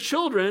one of your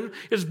children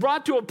is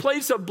brought to a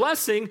place of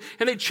blessing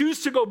and they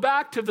choose to go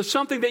back to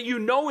something that you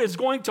know is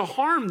going to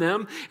harm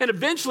them and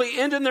eventually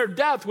end in their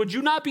death. Would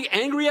you not be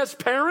angry as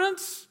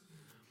parents?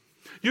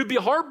 You'd be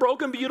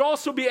heartbroken, but you'd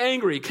also be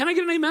angry. Can I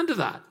get an amen to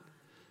that?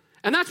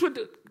 And that's what,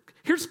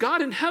 here's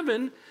God in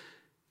heaven,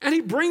 and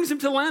he brings him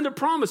to the land of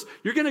promise.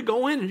 You're going to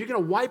go in and you're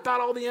going to wipe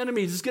out all the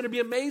enemies. It's going to be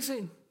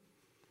amazing.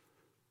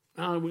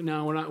 No,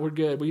 we're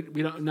good. We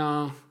don't,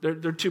 no,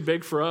 they're too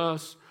big for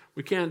us.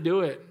 We can't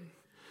do it.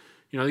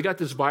 They got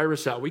this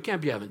virus out. We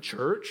can't be having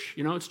church.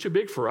 It's too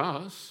big for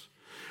us.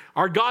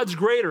 Our God's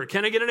greater.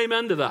 Can I get an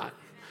amen to that?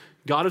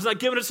 God has not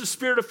given us a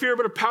spirit of fear,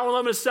 but a power,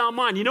 love, and a sound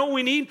mind. You know what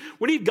we need?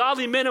 We need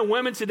godly men and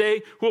women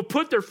today who will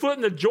put their foot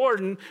in the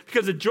Jordan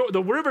because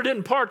the river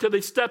didn't part till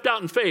they stepped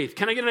out in faith.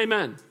 Can I get an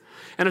amen?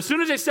 And as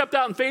soon as they stepped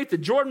out in faith, the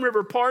Jordan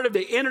River parted.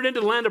 They entered into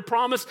the land of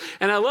promise.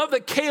 And I love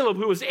that Caleb,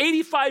 who was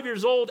 85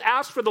 years old,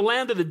 asked for the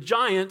land of the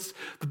giants,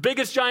 the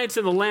biggest giants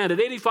in the land. At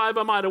 85,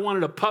 I might have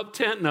wanted a pup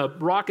tent and a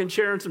rocking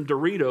chair and some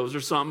Doritos or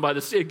something by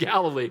the Sea of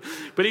Galilee.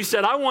 But he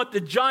said, I want the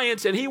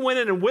giants. And he went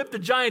in and whipped the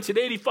giants at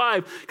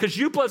 85 because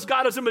you plus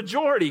God is a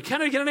majority.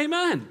 Can I get an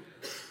amen?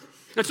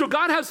 And so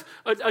God has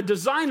a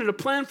design and a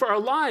plan for our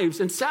lives.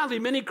 And sadly,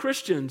 many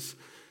Christians,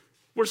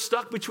 we're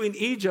stuck between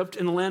Egypt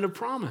and the land of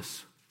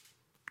promise.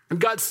 And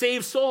God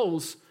saves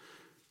souls,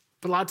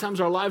 but a lot of times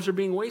our lives are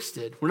being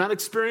wasted. We're not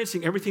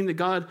experiencing everything that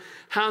God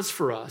has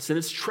for us, and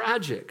it's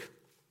tragic.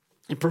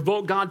 It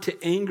provoked God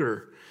to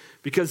anger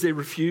because they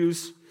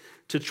refuse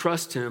to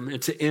trust him and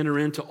to enter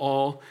into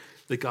all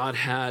that God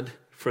had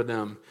for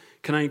them.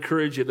 Can I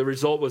encourage you? The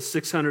result was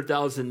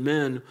 600,000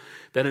 men.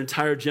 That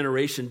entire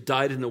generation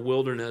died in the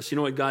wilderness. You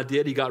know what God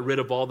did? He got rid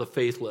of all the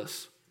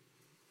faithless.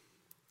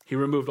 He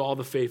removed all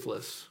the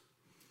faithless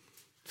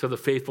so the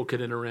faithful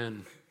could enter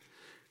in.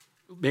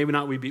 Maybe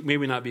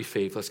not be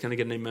faithless. Can I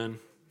get an amen?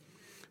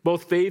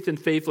 Both faith and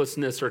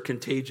faithlessness are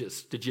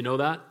contagious. Did you know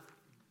that?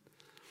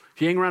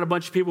 If you hang around a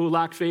bunch of people who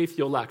lack faith,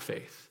 you'll lack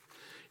faith.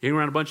 You hang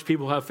around a bunch of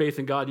people who have faith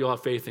in God, you'll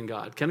have faith in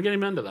God. Can I get an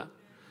amen to that?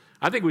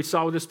 I think we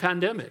saw with this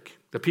pandemic.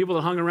 The people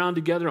that hung around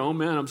together, oh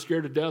man, I'm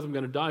scared to death, I'm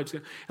going to die.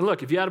 And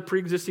look, if you had a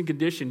pre-existing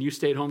condition, you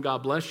stayed home,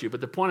 God bless you.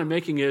 But the point I'm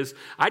making is,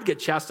 I'd get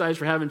chastised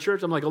for having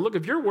church. I'm like, oh, look,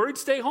 if you're worried,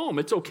 stay home.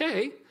 It's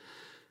okay.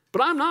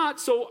 But I'm not,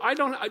 so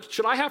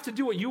should I have to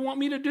do what you want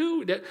me to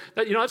do?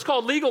 It's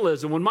called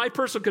legalism, when my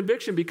personal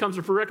conviction becomes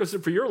a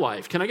prerequisite for your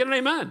life. Can I get an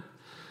amen?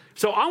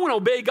 So I want to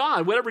obey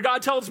God, whatever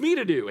God tells me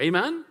to do,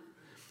 amen?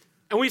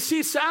 And we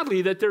see,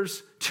 sadly, that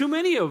there's too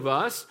many of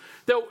us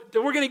that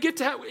we're going to get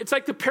to, it's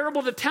like the parable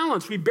of the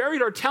talents. We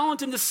buried our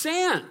talent in the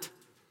sand.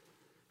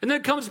 And then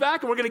it comes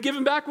back and we're going to give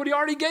him back what he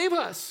already gave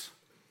us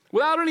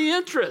without any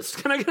interest.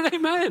 Can I get an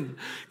amen?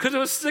 Because it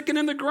was sticking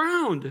in the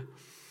ground.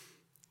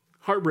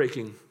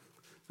 Heartbreaking.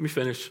 Let me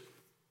finish.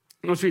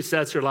 Let's read it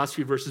says here, last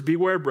few verses.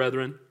 Beware,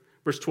 brethren,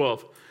 verse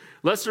 12.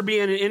 Lest there be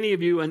in any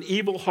of you an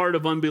evil heart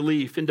of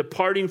unbelief in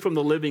departing from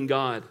the living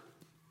God.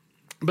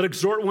 But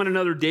exhort one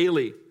another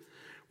daily,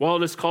 while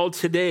it is called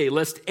today,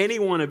 lest any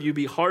one of you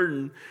be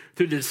hardened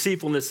through the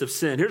deceitfulness of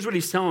sin. Here's what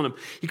he's telling them.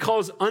 He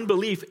calls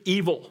unbelief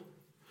evil.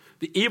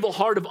 The evil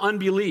heart of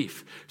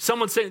unbelief.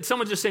 Someone's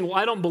just saying, well,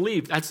 I don't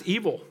believe. That's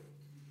evil.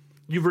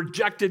 You've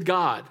rejected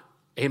God.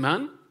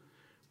 Amen?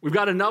 We've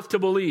got enough to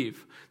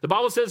believe. The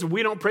Bible says if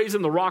we don't praise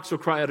him, the rocks will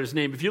cry out his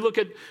name. If you look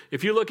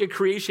at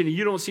creation and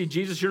you don't see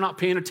Jesus, you're not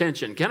paying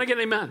attention. Can I get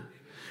an amen?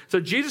 So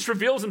Jesus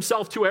reveals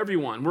himself to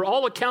everyone. We're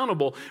all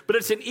accountable, but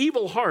it's an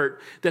evil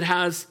heart that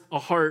has a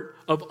heart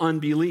of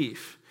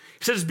unbelief.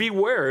 He says,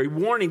 beware.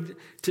 Warning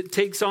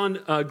takes on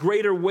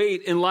greater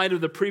weight in light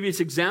of the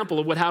previous example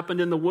of what happened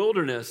in the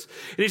wilderness.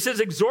 And he says,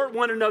 exhort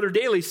one another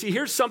daily. See,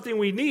 here's something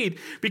we need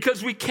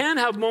because we can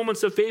have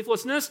moments of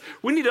faithlessness.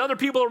 We need other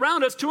people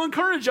around us to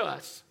encourage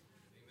us.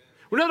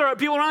 We need other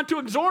people around to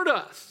exhort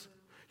us.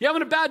 You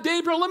having a bad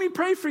day, bro? Let me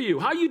pray for you.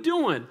 How you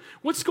doing?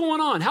 What's going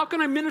on? How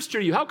can I minister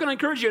to you? How can I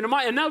encourage you?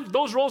 And now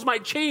those roles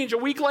might change a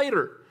week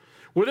later,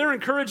 where they're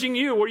encouraging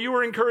you or you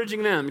are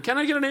encouraging them. Can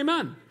I get an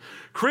amen?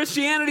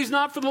 Christianity is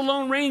not for the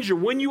Lone Ranger.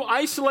 When you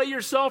isolate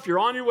yourself, you're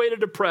on your way to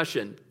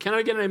depression. Can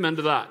I get an amen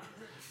to that?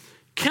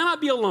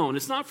 Cannot be alone.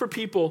 It's not for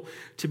people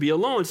to be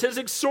alone. It says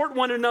exhort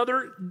one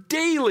another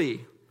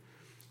daily.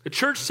 The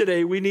church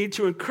today, we need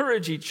to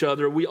encourage each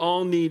other. We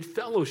all need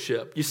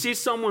fellowship. You see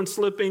someone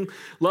slipping,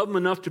 love them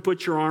enough to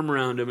put your arm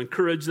around them,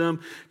 encourage them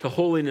to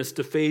holiness,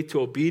 to faith,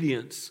 to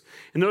obedience.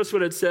 And notice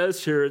what it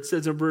says here. It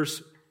says in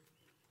verse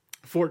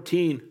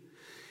 14.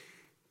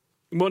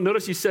 Well,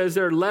 notice he says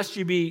there, lest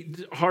you be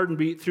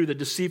hardened through the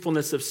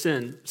deceitfulness of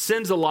sin.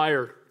 Sin's a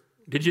liar.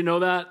 Did you know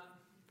that?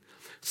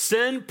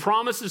 Sin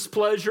promises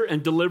pleasure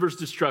and delivers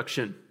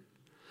destruction.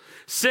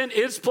 Sin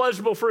is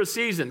pleasurable for a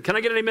season. Can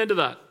I get an amen to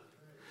that?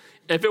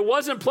 If it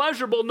wasn't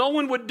pleasurable, no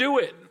one would do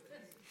it.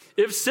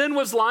 If sin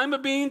was lima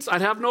beans,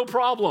 I'd have no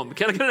problem.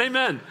 Can I get an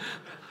amen?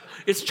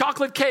 It's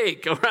chocolate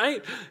cake, all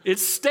right?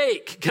 It's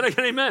steak. Can I get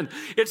an amen?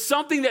 It's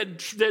something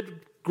that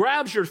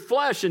grabs your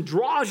flesh and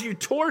draws you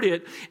toward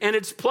it, and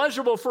it's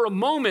pleasurable for a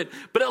moment,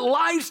 but it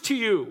lies to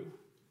you.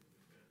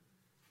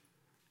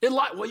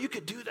 Well, you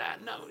could do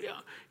that. No,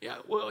 yeah.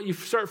 Well, you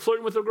start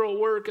flirting with a girl at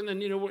work, and then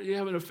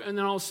and then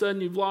all of a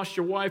sudden you've lost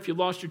your wife, you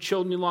lost your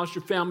children, you lost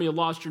your family, you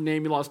lost your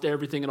name, you lost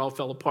everything, it all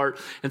fell apart,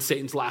 and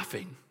Satan's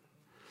laughing.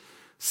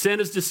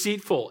 Sin is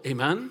deceitful.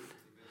 Amen?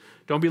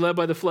 Don't be led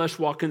by the flesh,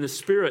 walk in the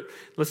Spirit.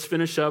 Let's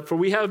finish up. For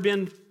we have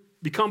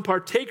become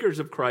partakers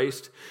of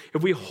Christ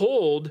if we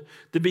hold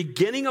the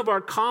beginning of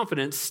our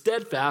confidence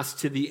steadfast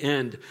to the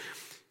end.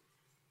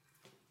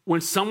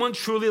 When someone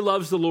truly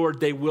loves the Lord,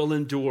 they will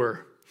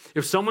endure.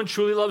 If someone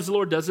truly loves the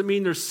Lord, doesn't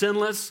mean they're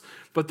sinless,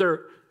 but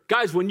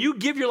guys, when you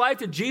give your life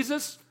to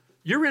Jesus,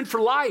 you're in for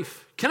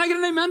life. Can I get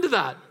an amen to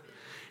that?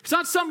 It's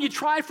not something you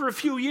try for a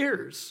few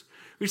years.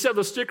 We used to have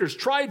those stickers,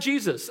 try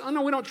Jesus. Oh,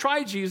 no, we don't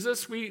try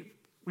Jesus. We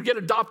get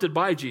adopted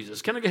by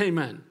Jesus. Can I get an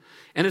amen?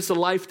 And it's a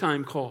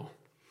lifetime call.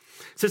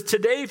 It says,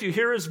 today, if you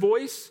hear his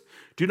voice,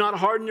 do not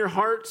harden your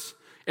hearts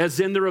as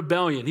in the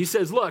rebellion. He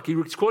says, look,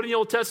 he's quoting the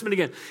Old Testament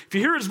again. If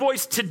you hear his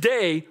voice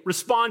today,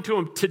 respond to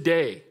him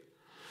today.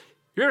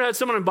 You ever had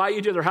someone invite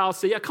you to their house,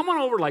 say, yeah, come on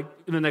over like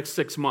in the next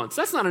 6 months.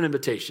 That's not an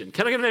invitation.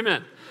 Can I get an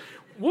amen?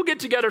 We'll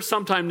get together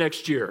sometime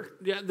next year.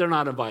 Yeah, they're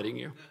not inviting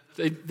you.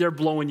 They're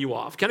blowing you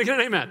off. Can I get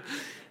an amen?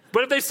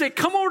 But if they say,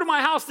 come over to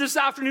my house this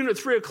afternoon at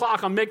 3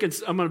 o'clock, I'm going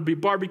to be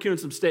barbecuing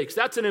some steaks.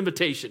 That's an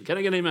invitation. Can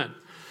I get an amen?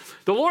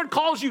 The Lord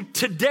calls you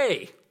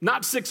today,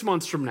 not 6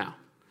 months from now.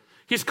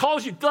 He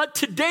calls you, let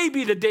today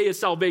be the day of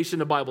salvation,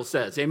 the Bible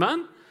says.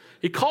 Amen?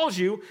 He calls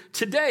you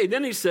today.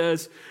 Then he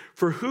says,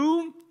 for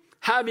whom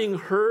having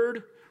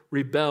heard,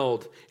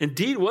 rebelled.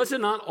 Indeed, was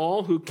it not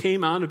all who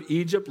came out of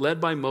Egypt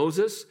led by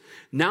Moses?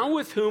 Now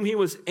with whom he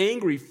was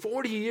angry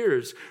 40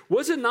 years.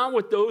 Was it not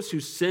with those who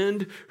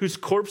sinned, whose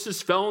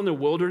corpses fell in the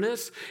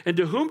wilderness? And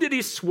to whom did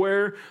he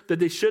swear that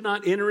they should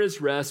not enter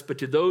his rest, but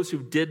to those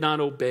who did not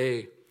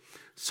obey?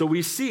 So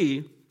we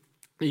see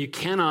that you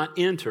cannot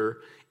enter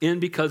in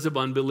because of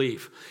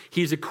unbelief.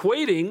 He's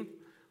equating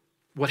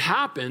what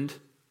happened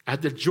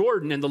at the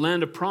Jordan and the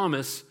land of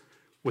promise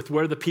with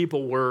where the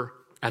people were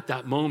at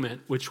that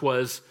moment, which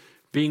was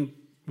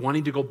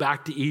wanting to go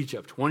back to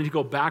Egypt, wanting to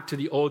go back to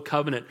the old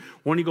covenant,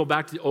 wanting to go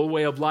back to the old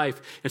way of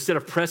life instead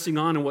of pressing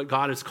on in what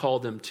God has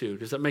called them to.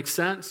 Does that make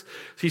sense?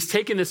 So he's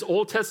taking this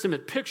Old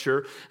Testament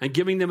picture and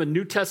giving them a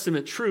New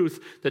Testament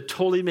truth that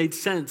totally made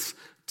sense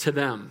to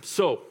them.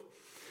 So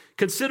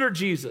consider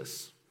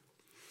Jesus.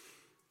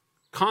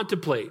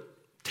 Contemplate.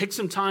 Take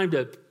some time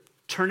to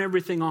turn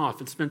everything off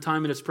and spend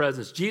time in his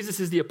presence. Jesus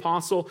is the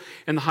apostle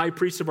and the high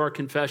priest of our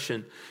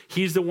confession.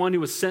 He's the one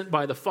who was sent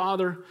by the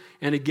Father,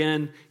 and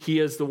again, he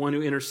is the one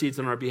who intercedes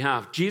on our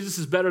behalf. Jesus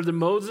is better than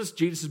Moses.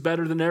 Jesus is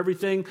better than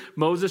everything.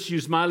 Moses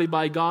used mightily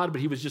by God,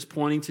 but he was just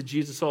pointing to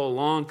Jesus all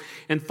along.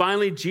 And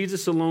finally,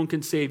 Jesus alone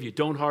can save you.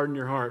 Don't harden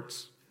your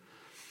hearts.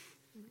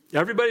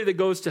 Everybody that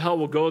goes to hell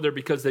will go there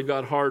because they've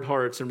got hard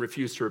hearts and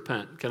refuse to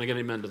repent. Can I get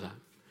an amen to that?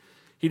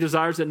 He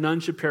desires that none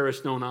should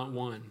perish, no, not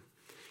one.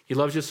 He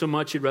loves you so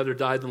much, he'd rather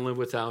die than live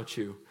without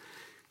you.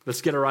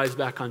 Let's get our eyes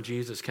back on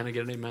Jesus. Can I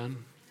get an amen?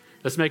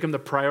 Let's make him the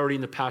priority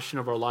and the passion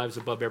of our lives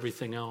above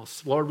everything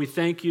else. Lord, we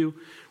thank you.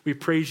 We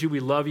praise you. We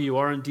love you. You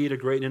are indeed a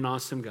great and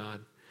awesome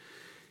God.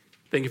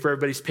 Thank you for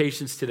everybody's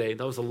patience today.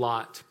 That was a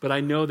lot. But I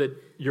know that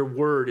your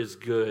word is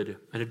good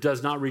and it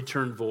does not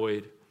return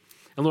void.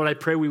 And Lord, I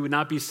pray we would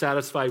not be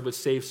satisfied with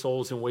saved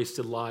souls and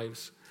wasted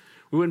lives.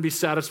 We wouldn't be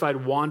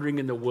satisfied wandering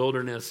in the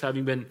wilderness,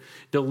 having been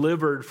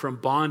delivered from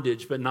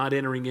bondage, but not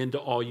entering into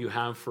all you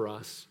have for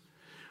us.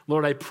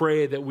 Lord, I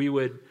pray that we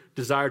would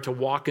desire to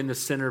walk in the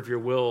center of your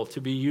will, to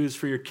be used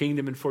for your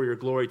kingdom and for your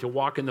glory, to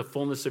walk in the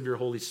fullness of your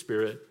Holy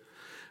Spirit.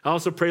 I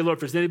also pray, Lord,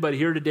 if there's anybody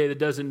here today that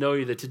doesn't know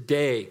you, that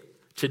today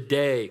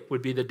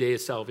would be the day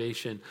of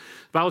salvation.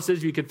 The Bible says,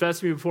 if you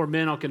confess me before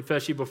men, I'll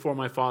confess you before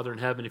my Father in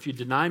heaven. If you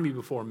deny me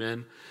before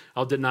men,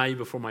 I'll deny you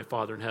before my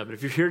Father in heaven.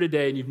 If you're here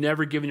today and you've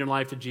never given your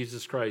life to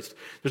Jesus Christ,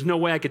 there's no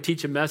way I could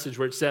teach a message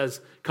where it says,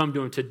 come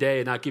to him today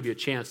and not give you a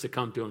chance to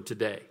come to him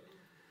today.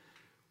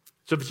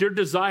 So if it's your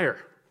desire,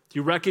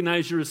 you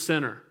recognize you're a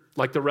sinner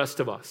like the rest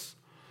of us.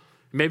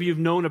 Maybe you've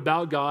known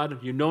about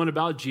God, you've known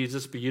about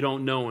Jesus, but you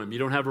don't know him. You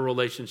don't have a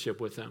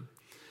relationship with him.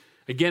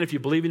 Again, if you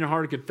believe in your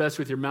heart and confess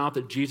with your mouth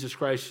that Jesus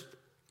Christ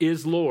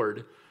is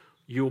Lord,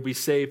 you will be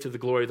saved to the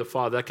glory of the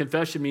Father. That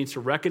confession means to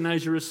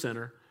recognize you're a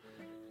sinner,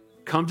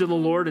 come to the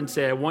Lord and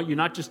say, I want you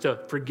not just to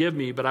forgive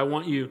me, but I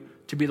want you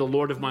to be the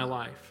Lord of my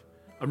life.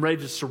 I'm ready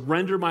to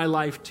surrender my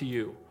life to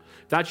you.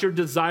 If that's your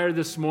desire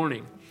this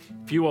morning,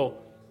 if you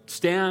will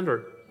stand, or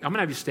I'm going to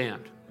have you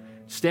stand.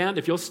 Stand,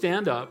 if you'll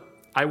stand up,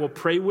 I will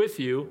pray with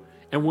you.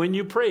 And when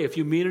you pray, if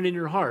you mean it in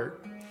your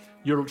heart,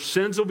 your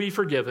sins will be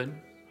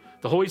forgiven.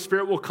 The Holy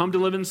Spirit will come to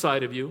live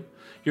inside of you.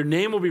 Your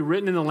name will be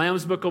written in the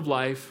Lamb's Book of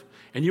Life,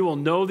 and you will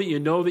know that you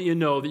know that you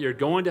know that you're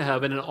going to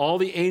heaven, and all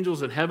the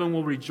angels in heaven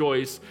will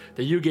rejoice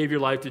that you gave your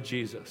life to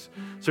Jesus.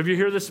 So if you're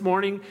here this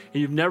morning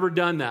and you've never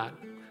done that,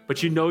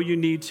 but you know you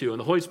need to, and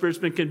the Holy Spirit's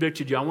been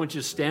convicted you, I want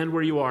you to stand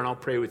where you are, and I'll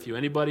pray with you.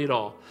 Anybody at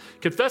all?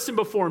 Confess him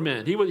before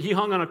men. He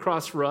hung on a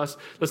cross for us.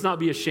 Let's not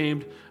be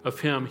ashamed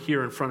of him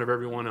here in front of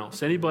everyone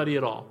else. Anybody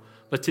at all?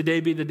 Let today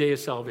be the day of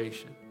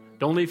salvation.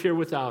 Don't leave here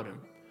without him.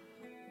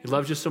 He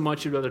loves you so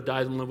much, he'd rather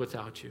die than live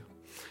without you.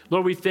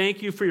 Lord, we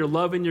thank you for your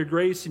love and your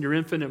grace and your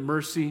infinite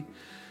mercy.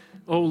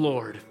 Oh,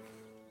 Lord,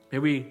 may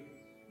we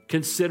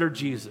consider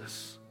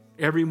Jesus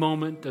every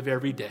moment of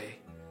every day.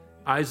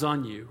 Eyes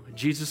on you. In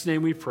Jesus'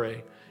 name we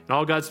pray. And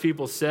all God's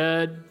people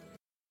said...